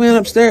the big man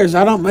upstairs.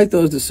 I don't make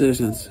those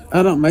decisions.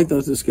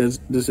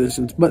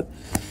 But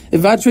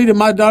if I treated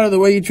my daughter the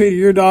way you treated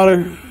your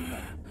daughter,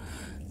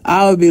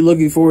 I would be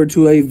looking forward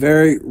to a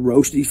very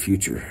roasty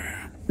future.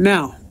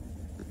 Now,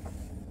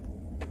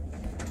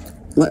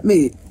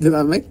 did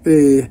I make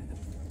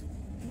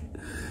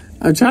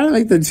I'm trying to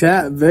make the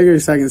chat bigger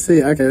so I can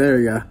see. Okay, there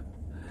we go.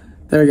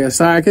 There we go.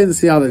 Sorry, I couldn't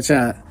see all the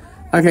chat.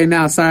 Okay,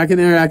 now, sorry, I can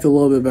interact a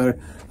little bit better.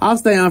 I'll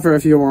stay on for a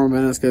few more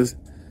minutes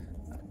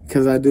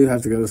because I do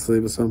have to go to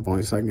sleep at some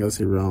point so I can go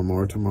see Realm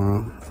more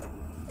tomorrow.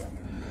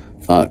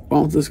 Fuck,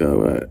 won't this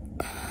go away?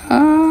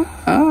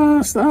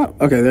 Stop.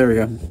 Okay, there we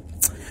go.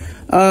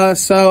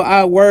 So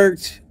I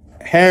worked.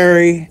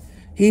 Harry,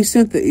 he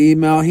sent the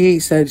email. He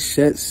ain't said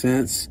shit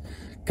since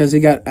because he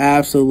got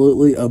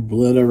absolutely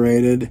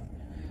obliterated.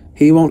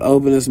 He won't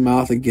open his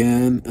mouth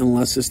again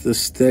unless it's to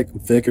stick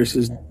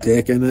Vickers'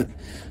 dick in it.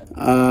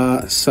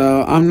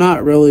 So I'm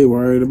not really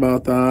worried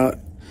about that.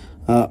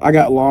 I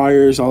got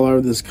lawyers all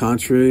over this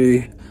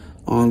country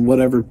on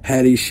whatever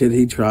petty shit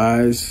he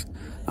tries.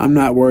 I'm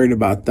not worried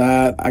about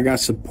that. I got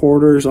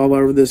supporters all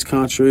over this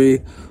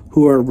country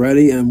who are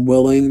ready and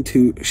willing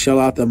to shell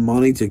out the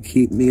money to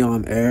keep me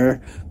on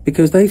air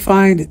because they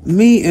find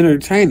me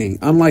entertaining.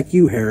 Unlike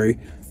you, Harry,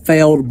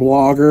 failed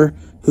blogger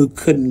who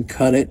couldn't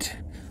cut it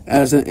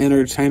as an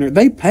entertainer.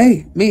 They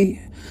pay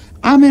me.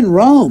 I'm in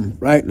Rome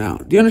right now.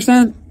 Do you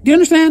understand? Do you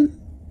understand?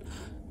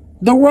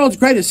 The world's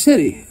greatest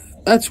city.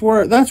 That's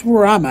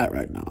where I'm at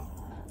right now.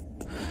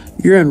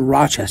 You're in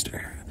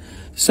Rochester.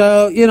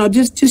 So,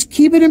 just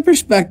keep it in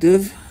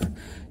perspective.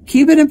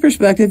 Keep it in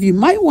perspective. You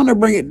might want to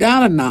bring it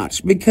down a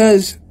notch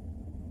because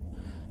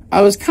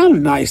I was kind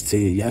of nice to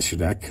you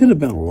yesterday. I could have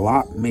been a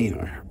lot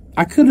meaner.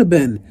 I could have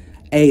been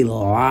a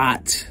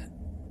lot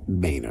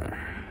meaner.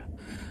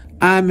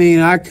 I mean,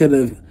 I could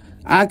have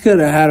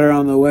had her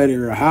on the way to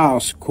her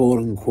house, quote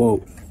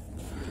unquote,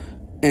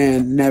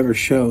 and never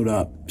showed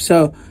up.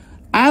 So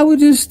I would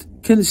just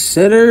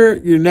consider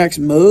your next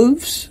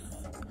moves.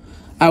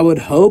 I would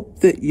hope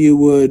that you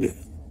would,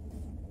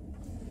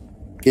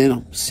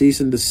 cease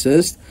and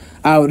desist.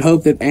 I would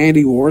hope that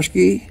Andy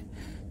Worski,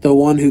 the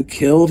one who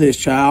killed his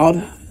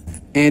child,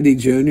 Andy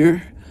Jr.,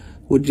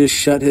 would just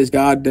shut his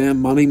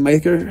goddamn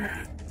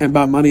moneymaker. And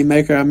by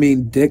moneymaker, I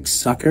mean dick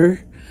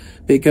sucker.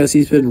 Because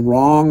he's been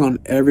wrong on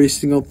every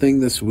single thing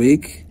this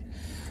week.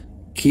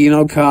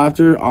 Keno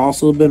Copter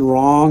also been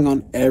wrong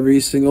on every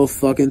single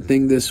fucking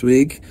thing this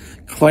week.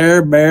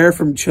 Claire Bear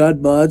from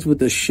Chud Buds with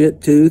the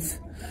shit tooth.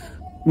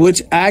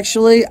 Which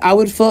actually, I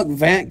would fuck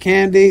Vant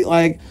Candy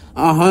like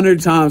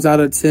 100 times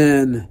out of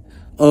 10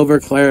 over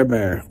Claire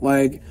Bear.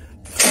 Like,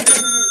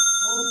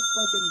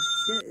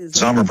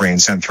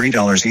 Zommerbrain sent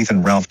 $3.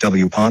 Ethan Ralph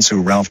W.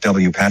 Ponsu Ralph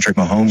W. Patrick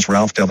Mahomes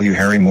Ralph W.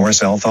 Harry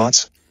Morris L.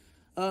 Thoughts?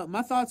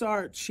 My thoughts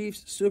are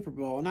Chiefs Super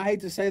Bowl. And I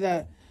hate to say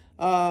that,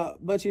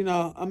 but,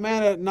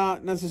 Amanda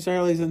not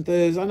necessarily is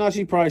enthused. I know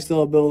she's probably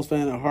still a Bills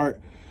fan at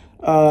heart.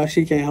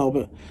 She can't help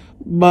it.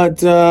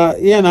 But,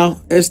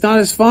 it's not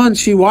as fun.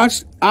 She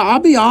watched, I'll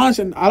be honest,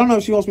 and I don't know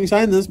if she wants me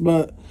saying this,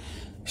 but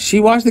she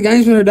watched the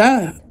games with her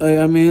dad.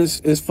 I mean,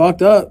 it's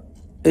fucked up.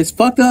 It's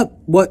fucked up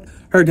what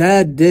her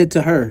dad did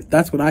to her.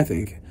 That's what I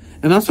think.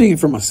 And I'm speaking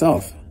for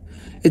myself.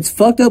 It's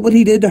fucked up what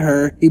he did to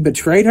her. He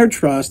betrayed her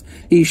trust.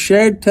 He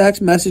shared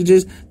text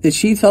messages that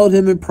she told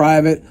him in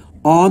private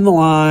on the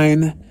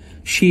line.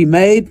 He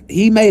made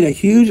a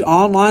huge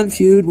online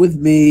feud with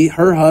me,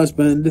 her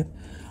husband.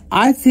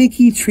 I think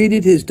he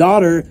treated his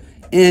daughter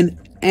in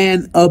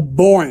an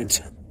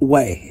abhorrent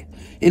way.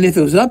 And if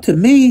it was up to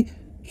me,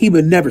 he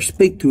would never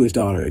speak to his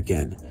daughter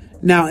again.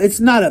 Now,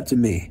 it's not up to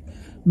me.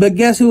 But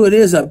guess who it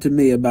is up to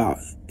me about?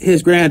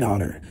 His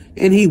granddaughter.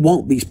 And he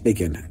won't be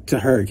speaking to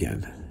her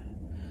again.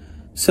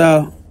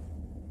 So,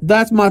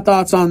 that's my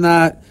thoughts on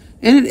that.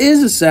 And it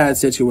is a sad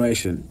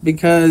situation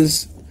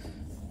because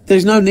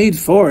there's no need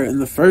for it in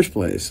the first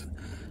place.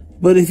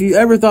 But if you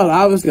ever thought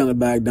I was going to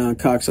back down,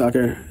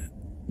 cocksucker,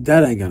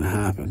 that ain't going to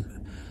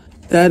happen.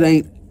 That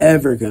ain't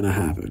ever going to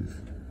happen.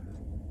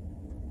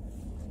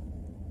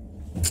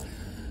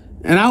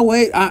 And I'll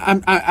wait.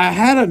 I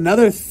had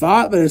another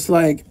thought, but it's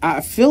like,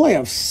 I feel like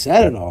I've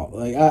said it all.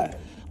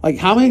 Like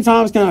how many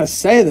times can I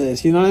say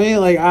this? You know what I mean?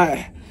 Like,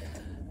 I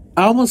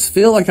almost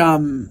feel like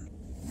I'm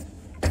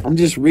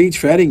just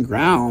retreading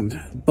ground.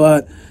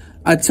 But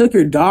I took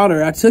your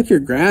daughter, I took your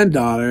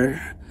granddaughter,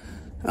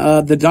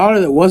 the daughter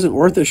that wasn't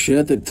worth a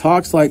shit, that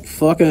talks like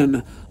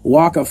fucking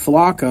Waka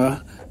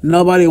Flocka.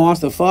 Nobody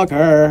wants to fuck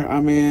her. I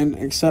mean,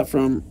 except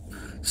from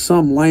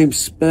some lame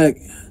spick.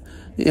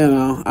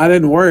 I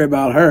didn't worry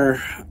about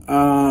her.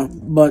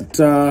 But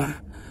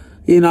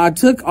I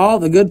took all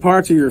the good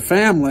parts of your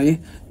family.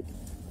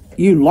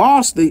 You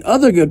lost the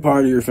other good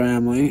part of your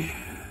family.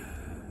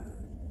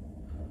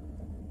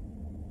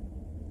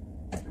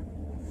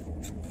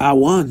 I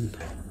won.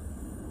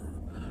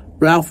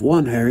 Ralph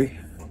won, Harry.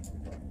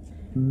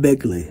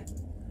 Bigly.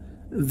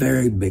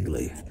 Very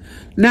bigly.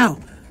 Now,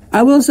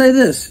 I will say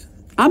this.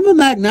 I'm a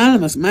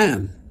magnanimous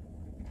man.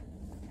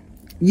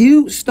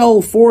 You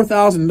stole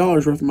 $4,000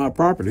 worth of my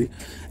property,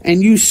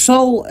 and you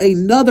sold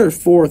another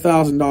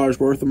 $4,000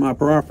 worth of my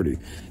property.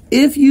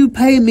 If you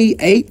pay me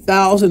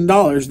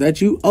 $8,000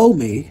 that you owe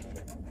me,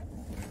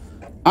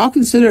 I'll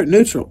consider it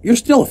neutral. You're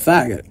still a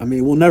faggot. I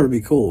mean, we'll never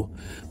be cool.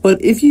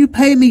 But if you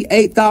pay me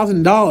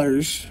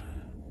 $8,000,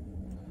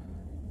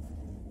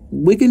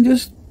 we can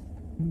just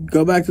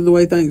go back to the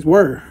way things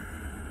were.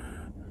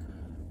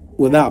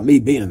 Without me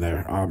being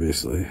there,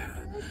 obviously.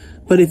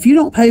 But if you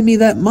don't pay me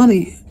that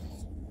money,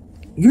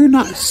 you're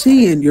not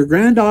seeing your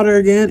granddaughter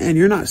again, and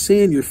you're not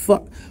seeing your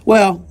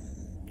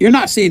you're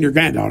not seeing your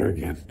granddaughter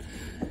again.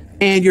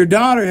 And your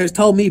daughter has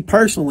told me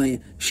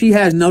personally she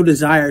has no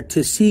desire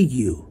to see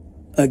you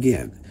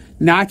again.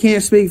 Now, I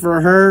can't speak for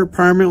her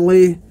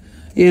permanently.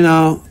 You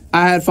know,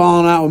 I had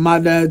fallen out with my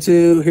dad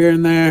too, here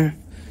and there.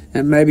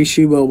 And maybe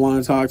she will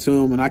want to talk to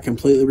him, and I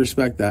completely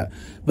respect that.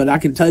 But I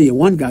can tell you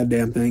one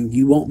goddamn thing.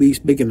 You won't be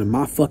speaking to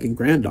my fucking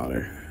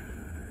granddaughter.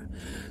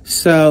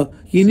 So,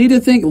 you need to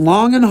think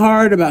long and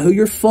hard about who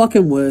you're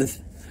fucking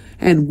with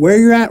and where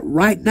you're at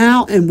right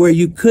now and where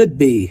you could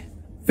be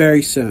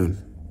very soon.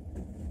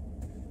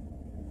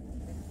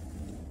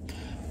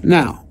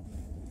 Now,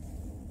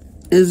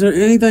 is there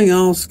anything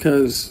else?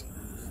 Because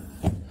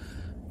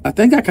I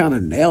think I kind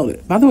of nailed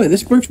it. By the way,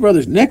 this Brooks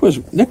Brothers, Nick was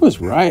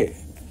right.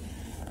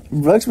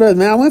 Brooks Brothers,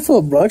 man, I went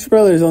full Brooks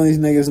Brothers on these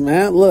niggas,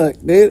 man.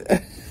 Look, dude.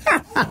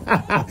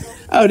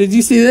 Oh, did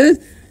you see this?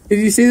 Did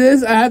you see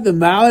this? I had the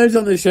mallards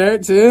on the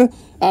shirt, too.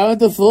 I went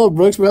the full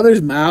Brooks Brothers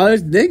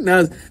mallards. Nick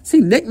knows. See,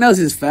 Nick knows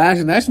his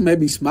fashion. That actually made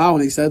me smile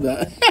when he said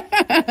that.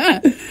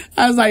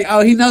 I was like,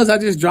 oh, he knows I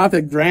just dropped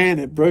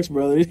 $1,000 at Brooks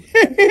Brothers.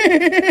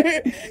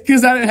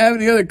 Because I didn't have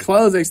any other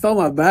clothes. They stole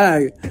my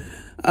bag.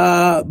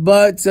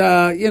 But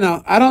you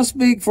know, I don't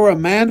speak for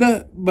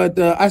Amanda, but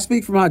I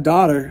speak for my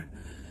daughter.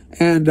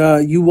 And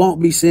you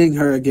won't be seeing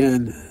her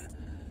again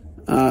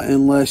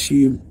unless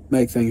you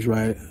make things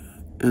right.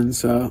 And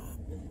so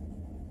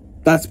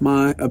that's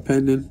my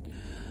opinion.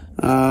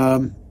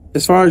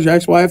 As far as your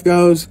ex-wife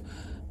goes,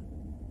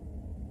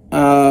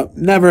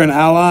 never an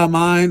ally of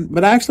mine,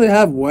 but I actually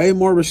have way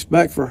more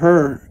respect for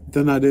her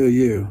than I do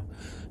you.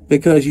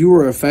 Because you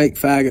were a fake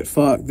faggot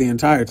fuck the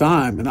entire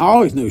time. And I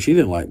always knew she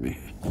didn't like me.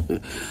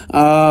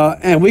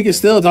 And we could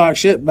still talk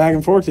shit back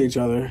and forth to each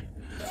other.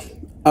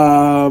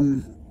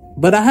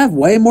 But I have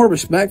way more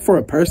respect for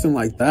a person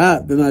like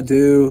that than I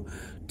do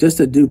just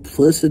a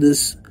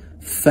duplicitous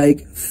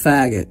fake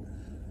faggot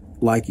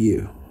like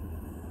you.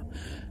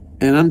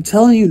 And I'm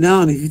telling you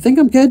now, and if you think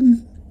I'm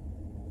kidding,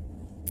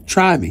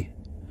 try me.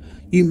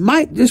 You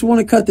might just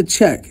want to cut the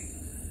check.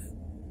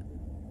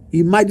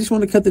 You might just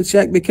want to cut the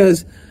check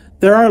because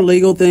there are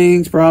legal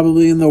things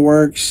probably in the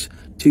works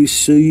to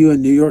sue you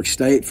in New York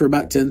State for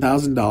about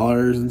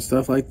 $10,000 and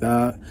stuff like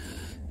that.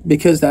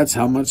 Because that's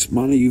how much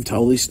money you've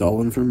totally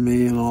stolen from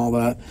me and all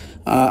that.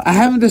 I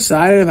haven't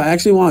decided if I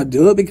actually want to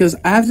do it because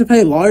I have to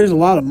pay lawyers a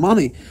lot of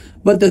money.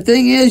 But the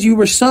thing is, you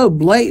were so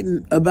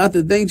blatant about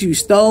the things you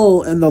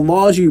stole and the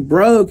laws you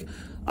broke.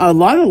 A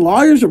lot of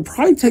lawyers will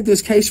probably take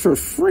this case for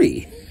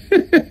free.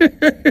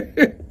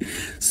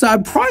 So I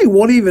probably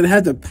won't even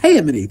have to pay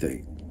him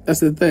anything. That's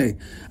the thing.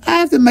 I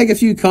have to make a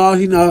few calls.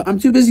 You know, I'm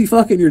too busy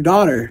fucking your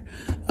daughter.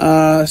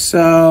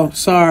 So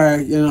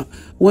sorry, you know.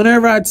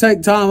 Whenever I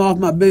take time off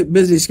my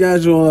busy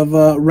schedule of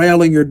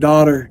railing your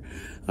daughter,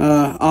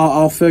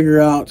 I'll figure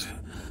out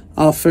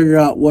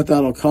what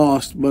that'll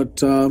cost.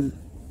 But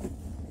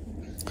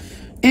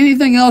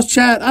anything else,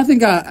 chat? I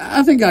think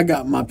I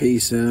got my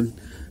piece in.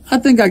 I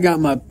think I got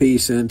my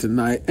piece in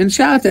tonight. And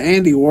shout out to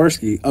Andy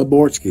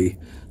Abortsky,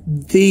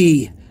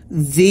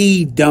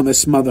 the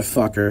dumbest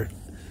motherfucker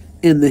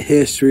in the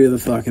history of the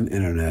fucking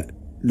internet.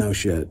 No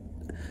shit.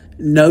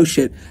 No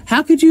shit.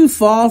 How could you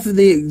fall for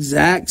the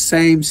exact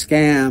same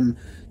scam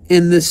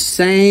in the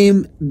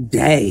same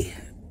day?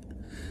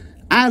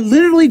 I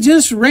literally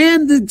just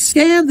ran the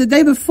scam the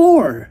day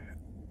before.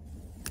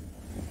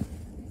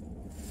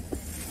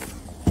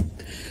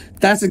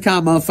 That's the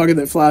kind of motherfucker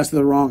that flies to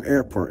the wrong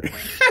airport.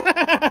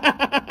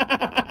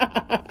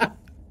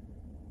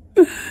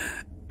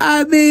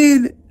 I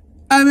mean,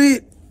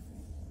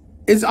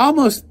 it's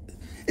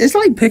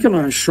like picking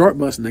on a short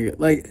bus nigga.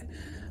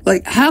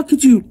 Like, how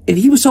could you? And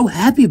he was so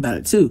happy about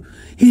it too.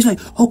 He's like,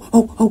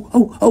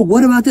 oh,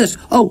 what about this?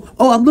 Oh,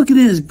 I'm looking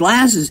at his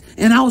glasses,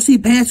 and I don't see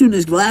Pantsu in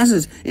his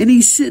glasses, and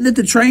he's sitting at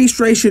the train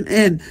station,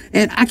 and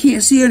I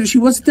can't see her, and she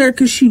wasn't there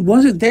because she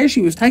wasn't there.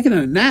 She was taking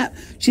a nap.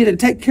 She had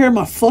to take care of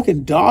my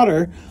fucking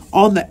daughter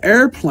on the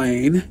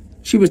airplane.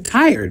 She was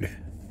tired,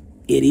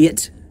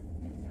 idiot.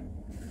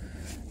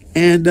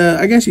 And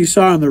I guess you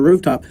saw on the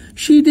rooftop,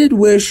 she did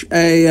wish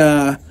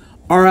a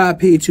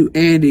R.I.P. to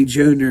Andy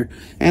Jr.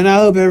 And I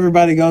hope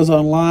everybody goes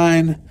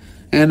online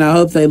and I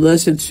hope they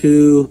listen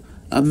to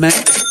a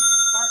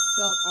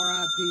heartfelt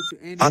R.I.P.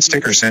 to Andy Hot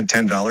Sticker Jr. sent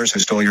 $10 who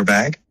stole your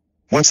bag?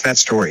 What's that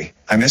story?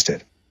 I missed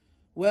it.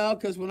 Well,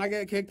 because when I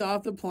got kicked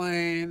off the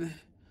plane,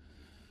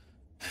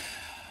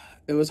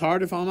 it was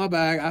hard to find my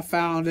bag. I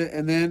found it,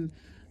 and then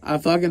I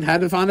fucking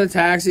had to find a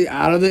taxi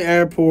out of the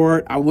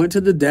airport. I went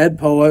to the Dead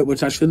Poet,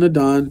 which I shouldn't have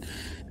done.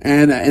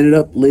 And I ended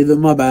up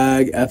leaving my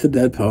bag at the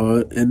Dead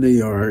Poet in New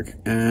York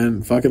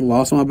and fucking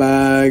lost my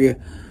bag.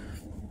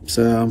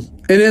 So,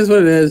 it is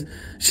what it is.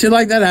 Shit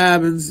like that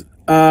happens.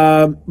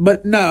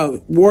 But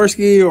no,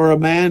 Worski or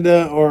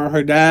Amanda or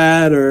her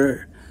dad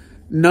or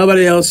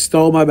nobody else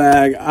stole my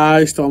bag.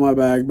 I stole my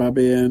bag by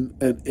being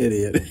an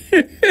idiot.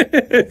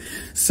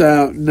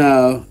 So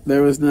no,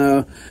 there was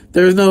no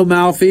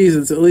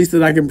malfeasance, at least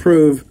that I can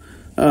prove,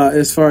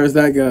 as far as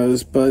that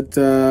goes. But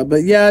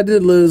yeah, I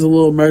did lose a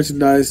little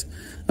merchandise,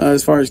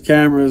 as far as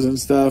cameras and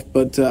stuff,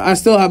 but I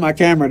still have my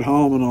camera at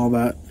home and all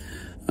that.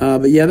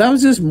 But yeah, that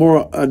was just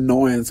more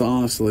annoyance,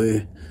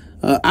 honestly.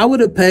 I would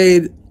have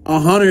paid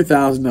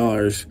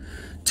 $100,000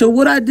 to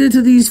what I did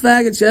to these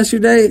faggots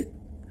yesterday.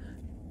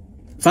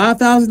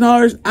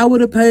 $5,000, I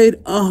would have paid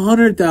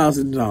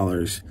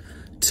 $100,000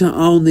 to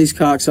own these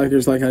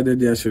cocksuckers like I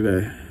did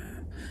yesterday.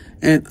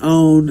 And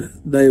owned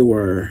they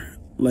were,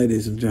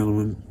 ladies and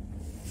gentlemen.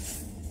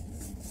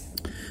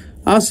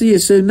 I'll see you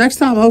soon. Next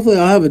time, hopefully,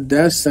 I'll have a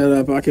desk set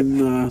up. I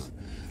can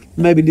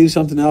maybe do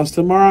something else.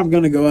 Tomorrow, I'm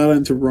going to go out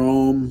into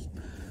Rome.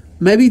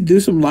 Maybe do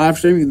some live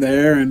streaming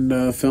there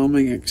and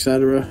filming,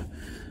 etc.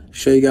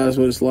 Show you guys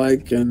what it's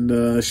like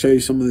and show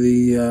you some of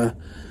the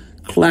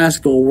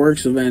classical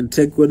works of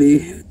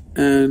antiquity.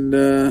 And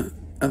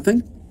I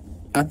think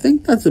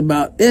that's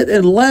about it.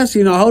 Unless,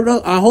 I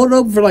hold it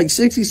open for like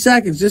 60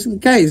 seconds just in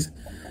case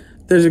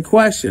there's a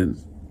question.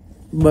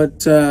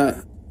 But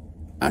I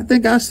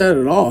think I said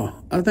it all.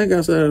 I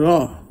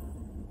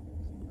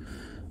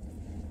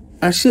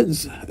shouldn't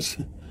say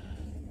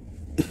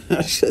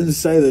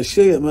this.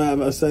 She'll get mad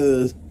if I say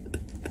this.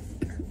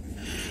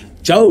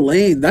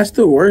 Jolene, that's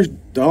the worst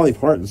Dolly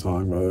Parton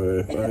song, by the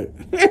way, right?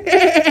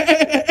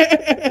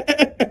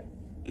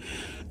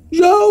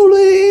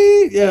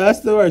 Jolene! Yeah, that's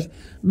the worst.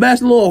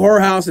 Best little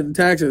whorehouse in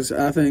Texas,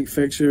 I think,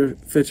 fits your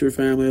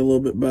family a little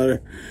bit better.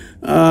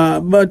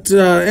 But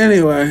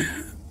anyway.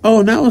 Oh,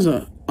 and that was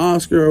an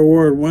Oscar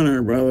Award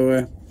winner, by the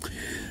way.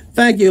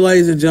 Thank you,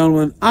 ladies and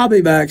gentlemen. I'll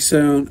be back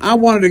soon. I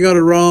wanted to go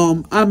to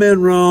Rome. I'm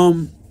in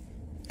Rome.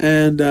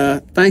 And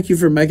thank you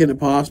for making it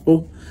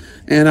possible.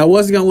 And I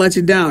wasn't going to let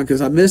you down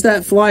because I missed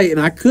that flight. And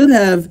I could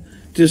have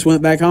just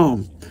went back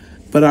home.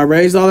 But I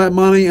raised all that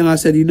money. And I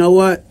said, you know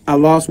what? I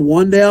lost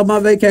one day of my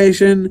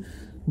vacation.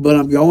 But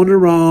I'm going to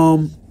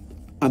Rome.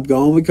 I'm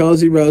going with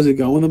Cozy Rosie.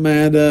 Going with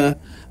Amanda.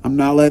 I'm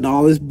not letting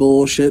all this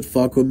bullshit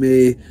fuck with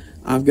me.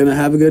 I'm going to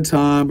have a good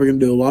time. We're going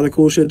to do a lot of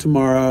cool shit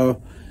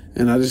tomorrow.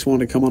 And I just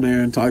want to come on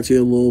air and talk to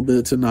you a little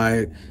bit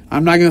tonight.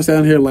 I'm not going to stay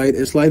on here late.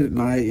 It's late at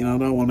night. I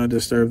don't want to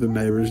disturb the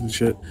neighbors and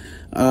shit.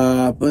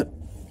 But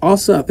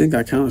also, I think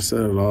I kind of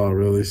said it all,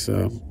 really.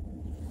 So,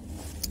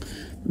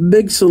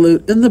 big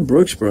salute. And the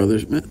Brooks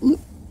brothers, man. Look,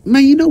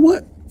 man, you know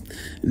what?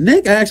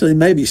 Nick actually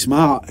made me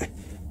smile.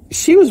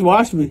 She was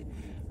watching me.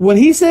 When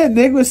he said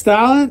Nick was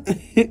styling,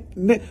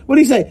 what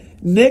did he say?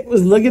 Nick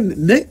was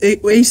looking,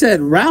 he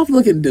said, Ralph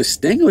looking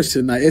distinguished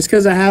tonight. It's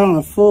because I had on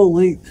a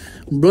full-length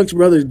Brooks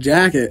Brothers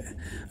jacket.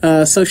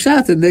 So shout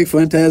out to Nick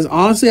Fuentes.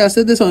 Honestly, I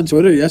said this on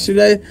Twitter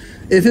yesterday.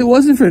 If it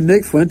wasn't for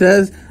Nick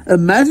Fuentes,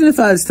 imagine if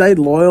I had stayed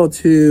loyal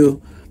to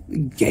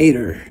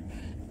Gator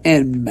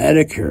and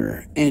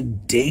Medicare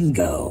and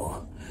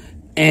Dingo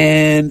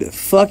and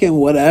fucking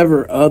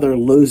whatever other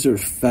loser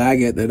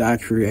faggot that I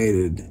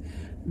created.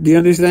 Do you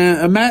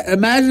understand?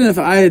 Imagine if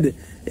I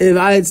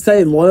had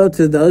stayed loyal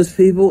to those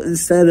people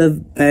instead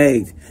of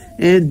Baked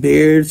and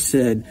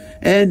Beardson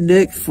and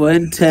Nick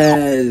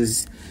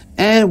Fuentes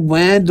and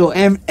Wendell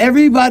and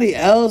everybody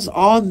else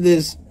on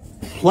this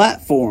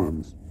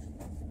platform.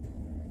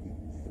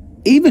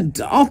 Even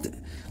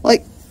Dalton.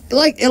 Like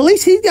at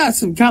least he's got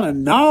some kind of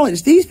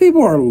knowledge. These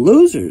people are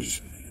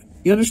losers.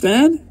 You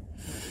understand?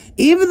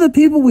 Even the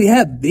people we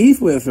have beef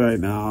with right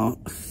now,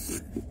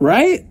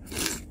 right?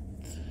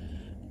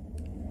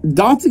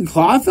 Dalton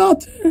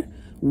Clodfelter,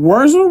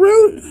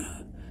 Wurzelroot.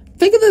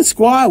 Think of the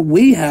squad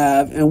we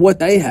have and what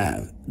they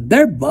have.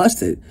 They're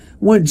busted.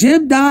 When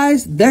Jim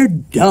dies, they're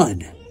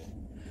done.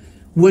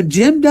 When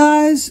Jim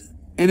dies,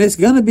 and it's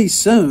going to be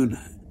soon,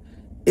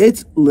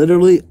 it's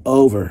literally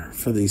over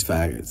for these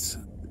faggots.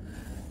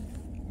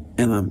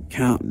 And I'm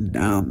counting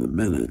down the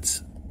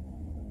minutes.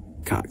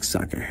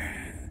 Cocksucker.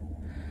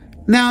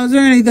 Now, is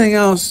there anything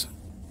else?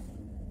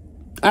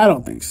 I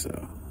don't think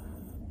so.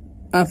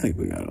 I think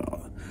we got it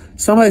all.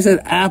 Somebody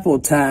said Apple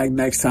tag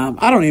next time.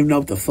 I don't even know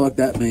what the fuck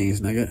that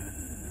means, nigga.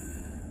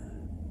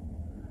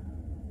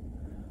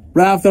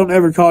 Ralph, don't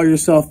ever call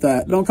yourself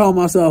that. Don't call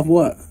myself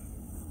what?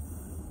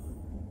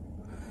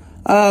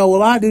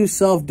 Well, I do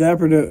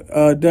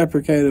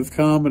self-deprecative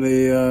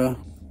comedy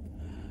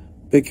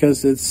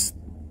because it's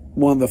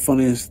one of the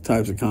funniest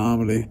types of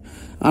comedy.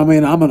 I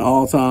mean, I'm an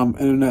all-time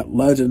internet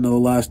legend of the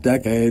last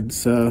decade,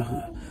 so...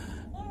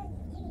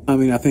 I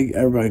mean, I think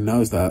everybody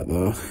knows that,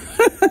 though.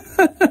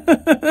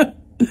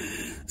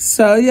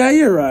 So, yeah,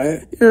 you're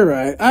right. You're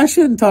right. I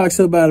shouldn't talk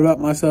so bad about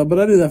myself, but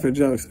I do that for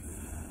jokes.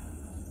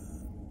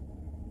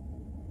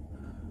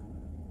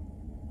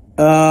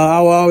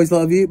 I will always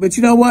love you. But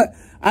you know what?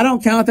 I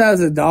don't count that as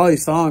a Dolly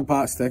song,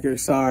 pot sticker.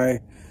 Sorry.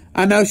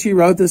 I know she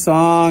wrote the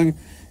song,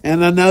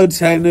 and I know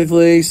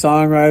technically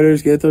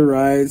songwriters get the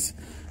rights,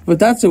 but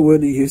that's a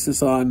Whitney Houston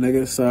song,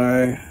 nigga.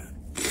 Sorry.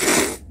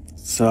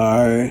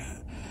 Sorry.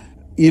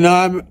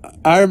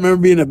 I remember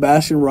being a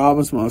Baskin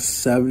Robbins when I was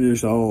 7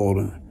 years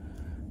old,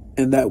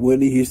 and that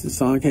Whitney Houston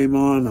song came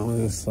on. I was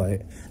just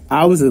like,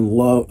 I was in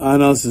love. I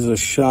know this is a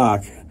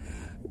shock.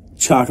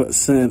 Chocolate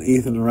Scent,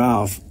 Ethan and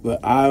Ralph,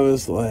 but I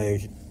was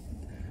like,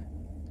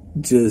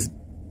 just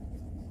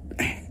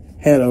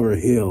head over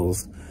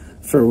heels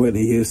for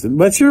Whitney Houston.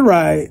 But you're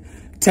right.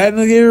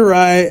 Technically, you're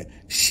right.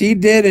 She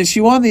did, and she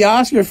won the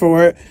Oscar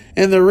for it.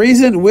 And the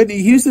reason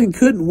Whitney Houston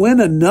couldn't win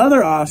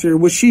another Oscar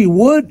was she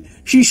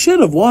should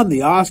have won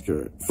the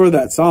Oscar for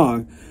that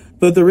song.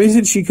 But the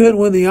reason she couldn't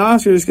win the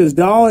Oscar is because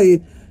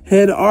Dolly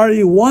had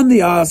already won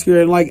the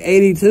Oscar in like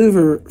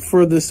 82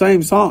 for the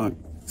same song.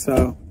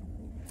 So,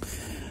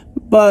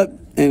 but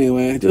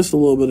anyway, just a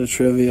little bit of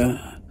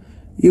trivia.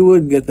 You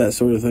wouldn't get that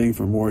sort of thing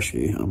from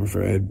Morski, I'm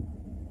afraid.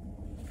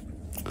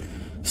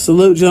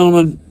 Salute,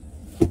 gentlemen.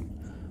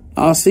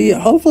 I'll see you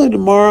hopefully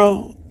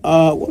tomorrow.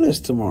 What is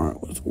tomorrow?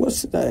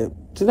 What's today?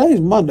 Today's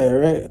Monday,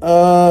 right?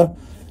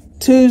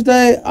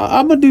 Tuesday.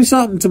 I'm gonna do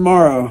something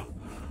tomorrow,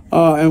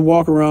 and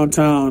walk around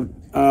town,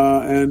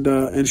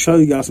 and show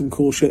you guys some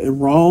cool shit in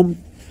Rome.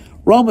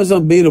 Rome is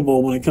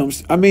unbeatable when it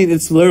comes to, I mean,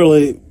 it's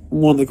literally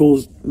one of the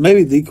coolest,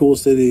 maybe the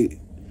coolest city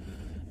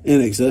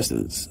in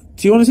existence.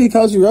 Do you want to see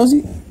Cozy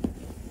Rosie?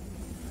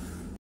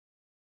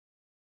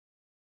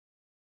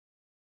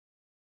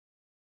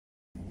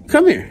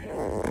 Come here.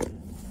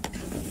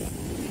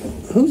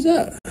 Who's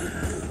that?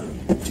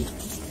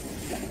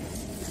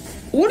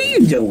 What are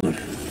you doing?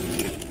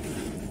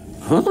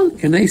 Huh?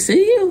 Can they see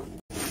you?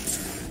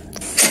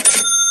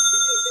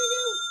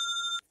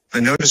 The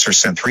noticer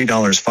sent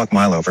 $3 fuck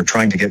Milo for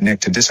trying to get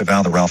Nick to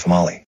disavow the Ralph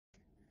Molly.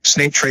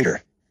 Snake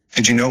Trader.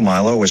 Did you know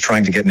Milo was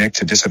trying to get Nick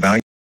to disavow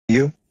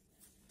you?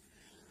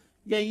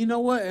 Yeah, you know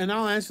what? And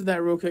I'll answer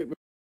that real quick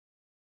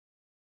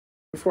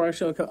before I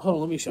show. Hold on,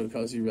 let me show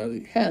Cozy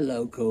Rosie.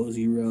 Hello,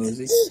 Cozy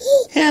Rosie.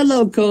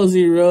 Hello,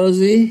 Cozy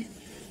Rosie.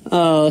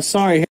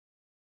 Sorry,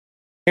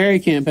 Harry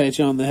can't pat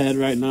you on the head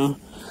right now.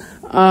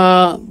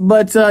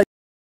 But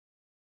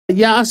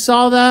yeah, I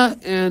saw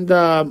that,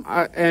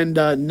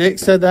 and Nick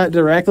said that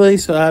directly,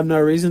 so I have no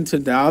reason to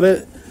doubt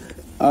it.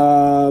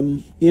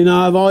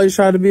 I've always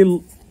tried to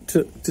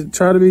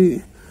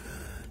be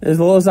as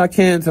low as I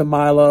can to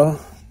Milo.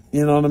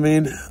 You know what I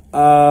mean?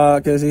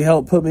 Because he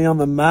helped put me on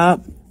the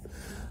map.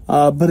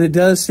 But it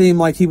does seem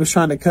like he was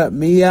trying to cut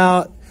me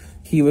out.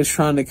 He was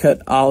trying to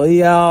cut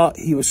Ali out.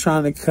 He was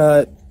trying to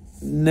cut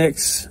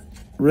Nick's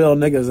real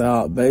niggas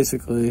out,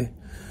 basically,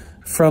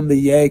 from the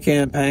Yay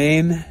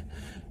campaign.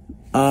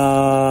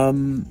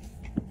 And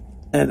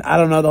I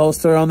don't know the whole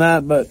story on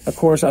that, but of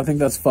course I think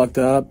that's fucked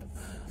up.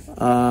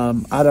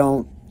 I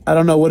don't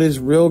know what his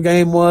real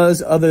game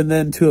was other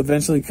than to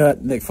eventually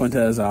cut Nick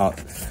Fuentes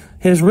out.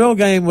 His real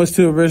game was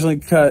to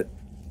originally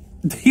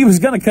he was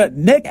going to cut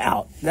Nick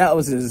out. That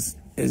was his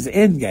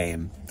end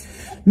game.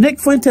 Nick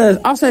Fuentes,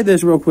 I'll say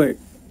this real quick,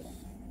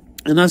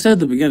 and I said at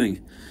the beginning,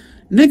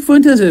 Nick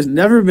Fuentes has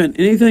never been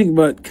anything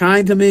but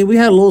kind to me. We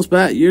had a little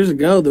spat years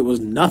ago that was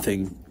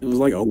nothing. It was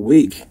like a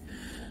week.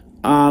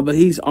 But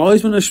he's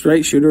always been a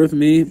straight shooter with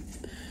me.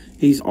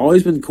 He's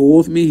always been cool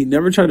with me. He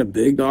never tried to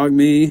big dog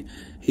me.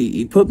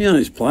 He put me on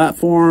his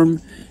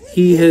platform.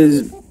 He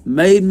has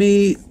made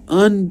me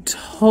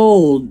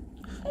untold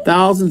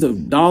thousands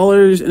of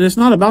dollars. And it's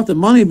not about the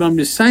money, but I'm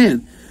just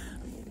saying,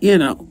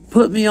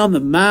 put me on the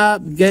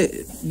map,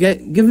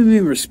 giving me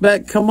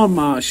respect, come on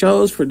my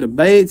shows for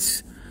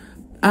debates.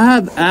 I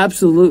have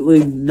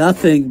absolutely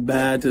nothing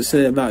bad to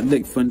say about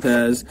Nick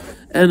Fuentes.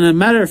 And as a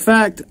matter of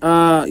fact,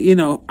 I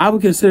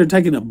would consider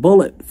taking a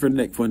bullet for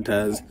Nick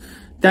Fuentes.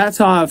 That's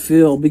how I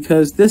feel,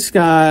 because this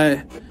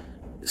guy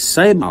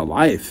saved my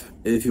life,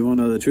 if you want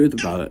to know the truth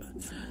about it.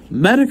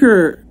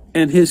 Medicare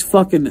and his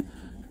fucking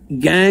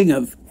gang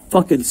of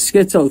fucking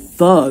schizo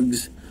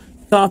thugs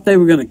thought they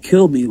were going to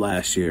kill me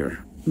last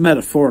year,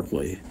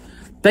 metaphorically.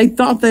 They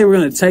thought they were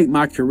going to take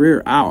my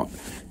career out.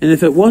 And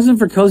if it wasn't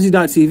for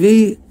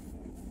Cozy.tv,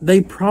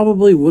 they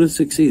probably would have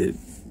succeeded,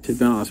 to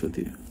be honest with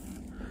you.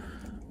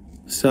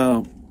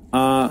 So,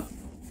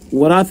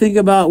 what I think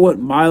about what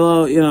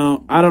Milo,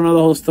 I don't know the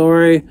whole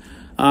story.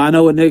 I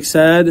know what Nick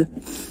said,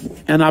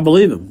 and I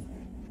believe him.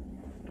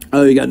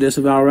 Oh, you got to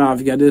disavow Ralph.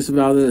 You got to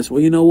disavow this. Well,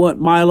 you know what,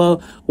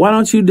 Milo? Why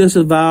don't you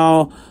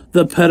disavow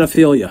the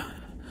pedophilia?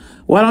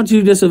 Why don't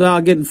you disavow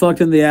getting fucked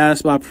in the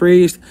ass by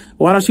priests?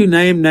 Why don't you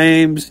name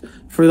names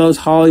for those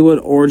Hollywood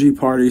orgy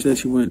parties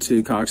that you went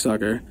to,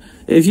 cocksucker?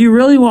 If you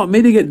really want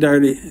me to get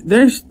dirty,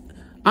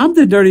 I'm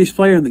the dirtiest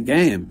player in the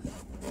game.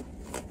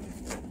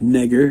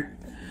 Nigger.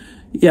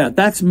 Yeah,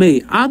 that's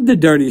me. I'm the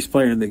dirtiest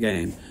player in the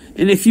game.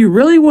 And if you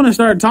really want to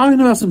start talking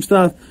about some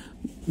stuff,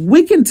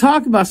 we can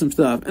talk about some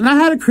stuff. And I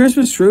had a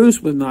Christmas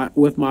truce with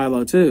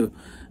Milo too.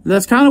 And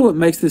that's kind of what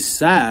makes this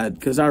sad,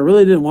 because I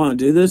really didn't want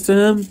to do this to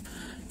him,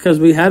 because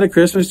we had a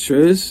Christmas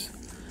truce.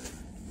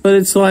 But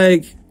it's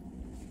like,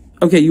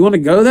 okay, you want to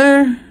go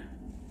there?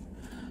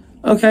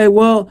 Okay,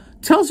 well,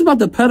 tell us about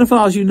the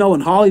pedophiles you know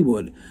in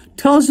Hollywood.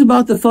 Tell us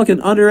about the fucking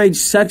underage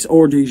sex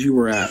orgies you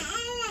were at.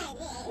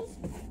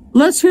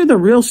 Let's hear the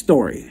real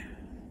story.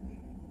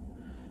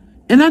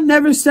 And I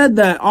never said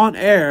that on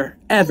air,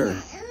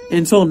 ever,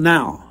 until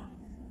now.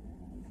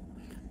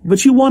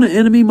 But you want an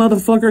enemy,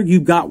 motherfucker? You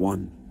got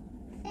one.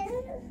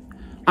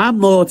 I'm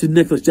loyal to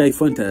Nicholas J.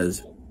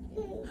 Fuentes.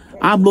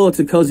 I'm loyal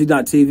to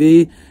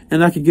Cozy.tv,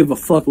 and I could give a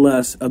fuck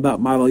less about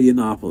Milo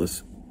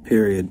Yiannopoulos.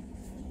 Period.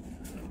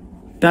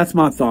 That's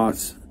my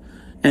thoughts.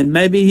 And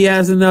maybe he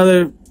has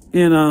another,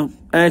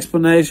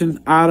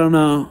 explanation. I don't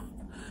know.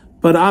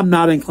 But I'm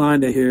not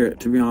inclined to hear it,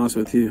 to be honest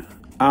with you.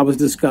 I was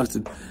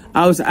disgusted.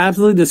 I was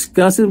absolutely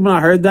disgusted when I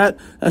heard that,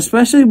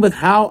 especially with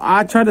how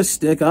I tried to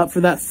stick up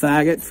for that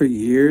faggot for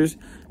years,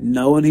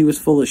 knowing he was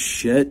full of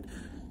shit,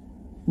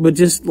 but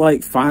just,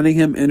 like, finding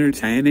him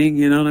entertaining,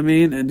 you know what I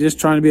mean? And just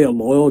trying to be a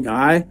loyal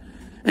guy.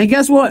 And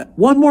guess what?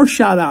 One more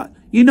shout out.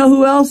 You know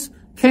who else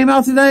came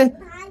out today?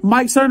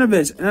 Mike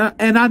Cernovich.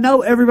 And I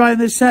know everybody in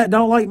this chat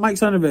don't like Mike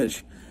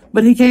Cernovich.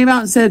 But he came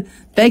out and said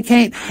they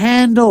can't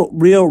handle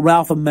real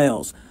Ralph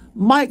males.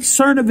 Mike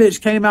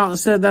Cernovich came out and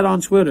said that on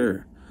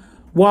Twitter.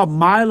 While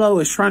Milo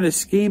is trying to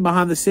scheme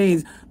behind the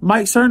scenes,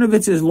 Mike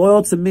Cernovich is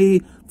loyal to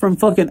me from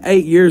fucking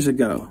 8 years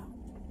ago.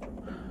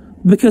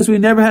 Because we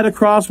never had a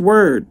cross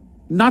word.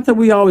 Not that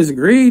we always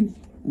agreed.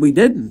 We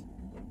didn't.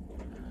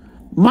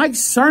 Mike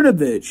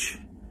Cernovich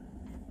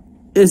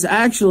is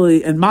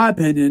actually, in my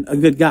opinion, a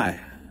good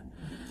guy.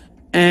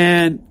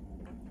 And,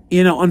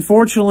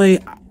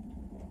 unfortunately,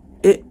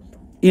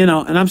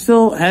 and I'm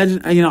still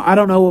hedging, I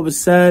don't know what was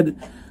said,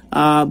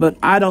 but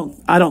I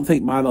don't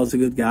think Milo's a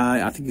good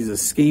guy. I think he's a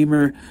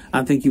schemer.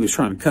 I think he was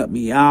trying to cut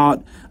me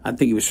out. I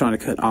think he was trying to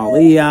cut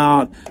Ali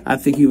out. I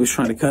think he was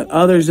trying to cut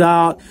others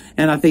out.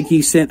 And I think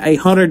he sent a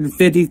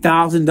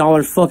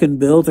 $150,000 fucking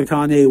bill to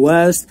Kanye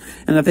West.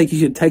 And I think he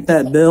should take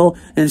that bill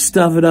and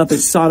stuff it up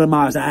his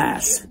sodomized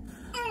ass.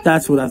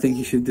 That's what I think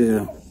he should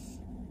do.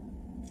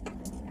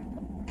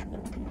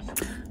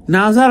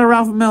 Now, is that a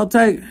Ralph Mel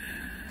take?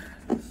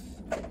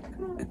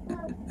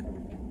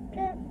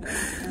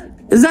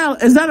 Is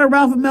that a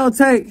Ralph Mel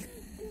take?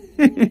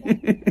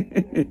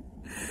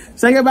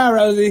 Say goodbye,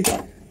 Rosie.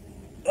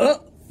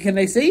 Oh, can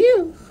they see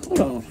you? Hold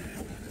on.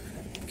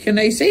 Can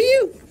they see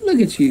you? Look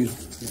at you.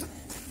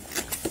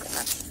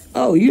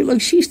 Oh,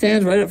 look, she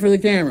stands right up for the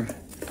camera.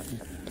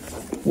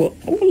 Well,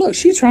 oh, look,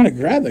 she's trying to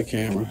grab the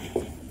camera.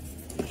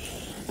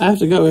 I have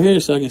to go over here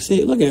so I can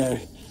see it. Look at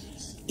her.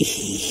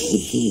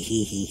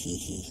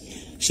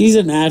 She's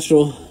a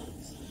natural.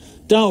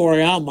 Don't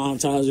worry, I'll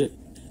monetize it.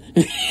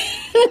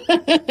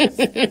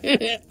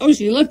 Oh,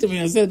 she looked at me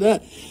and said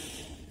that.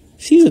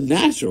 She's a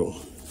natural.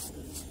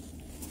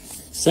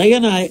 Say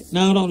goodnight.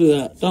 No, don't do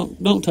that.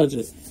 Don't touch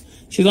it.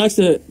 She likes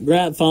to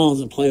grab phones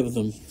and play with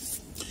them.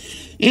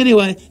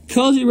 Anyway,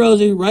 Cozy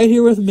Rosie right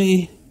here with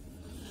me.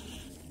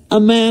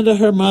 Amanda,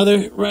 her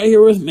mother, right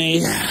here with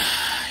me.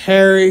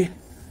 Harry,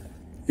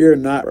 you're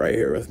not right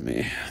here with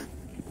me.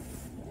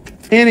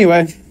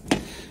 Anyway,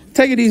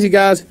 take it easy,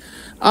 guys.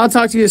 I'll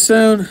talk to you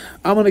soon.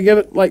 I'm going to give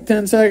it like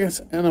 10 seconds,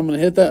 and I'm going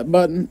to hit that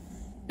button,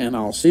 and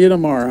I'll see you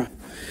tomorrow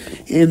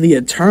in the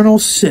Eternal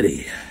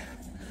City,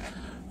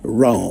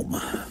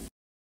 Rome.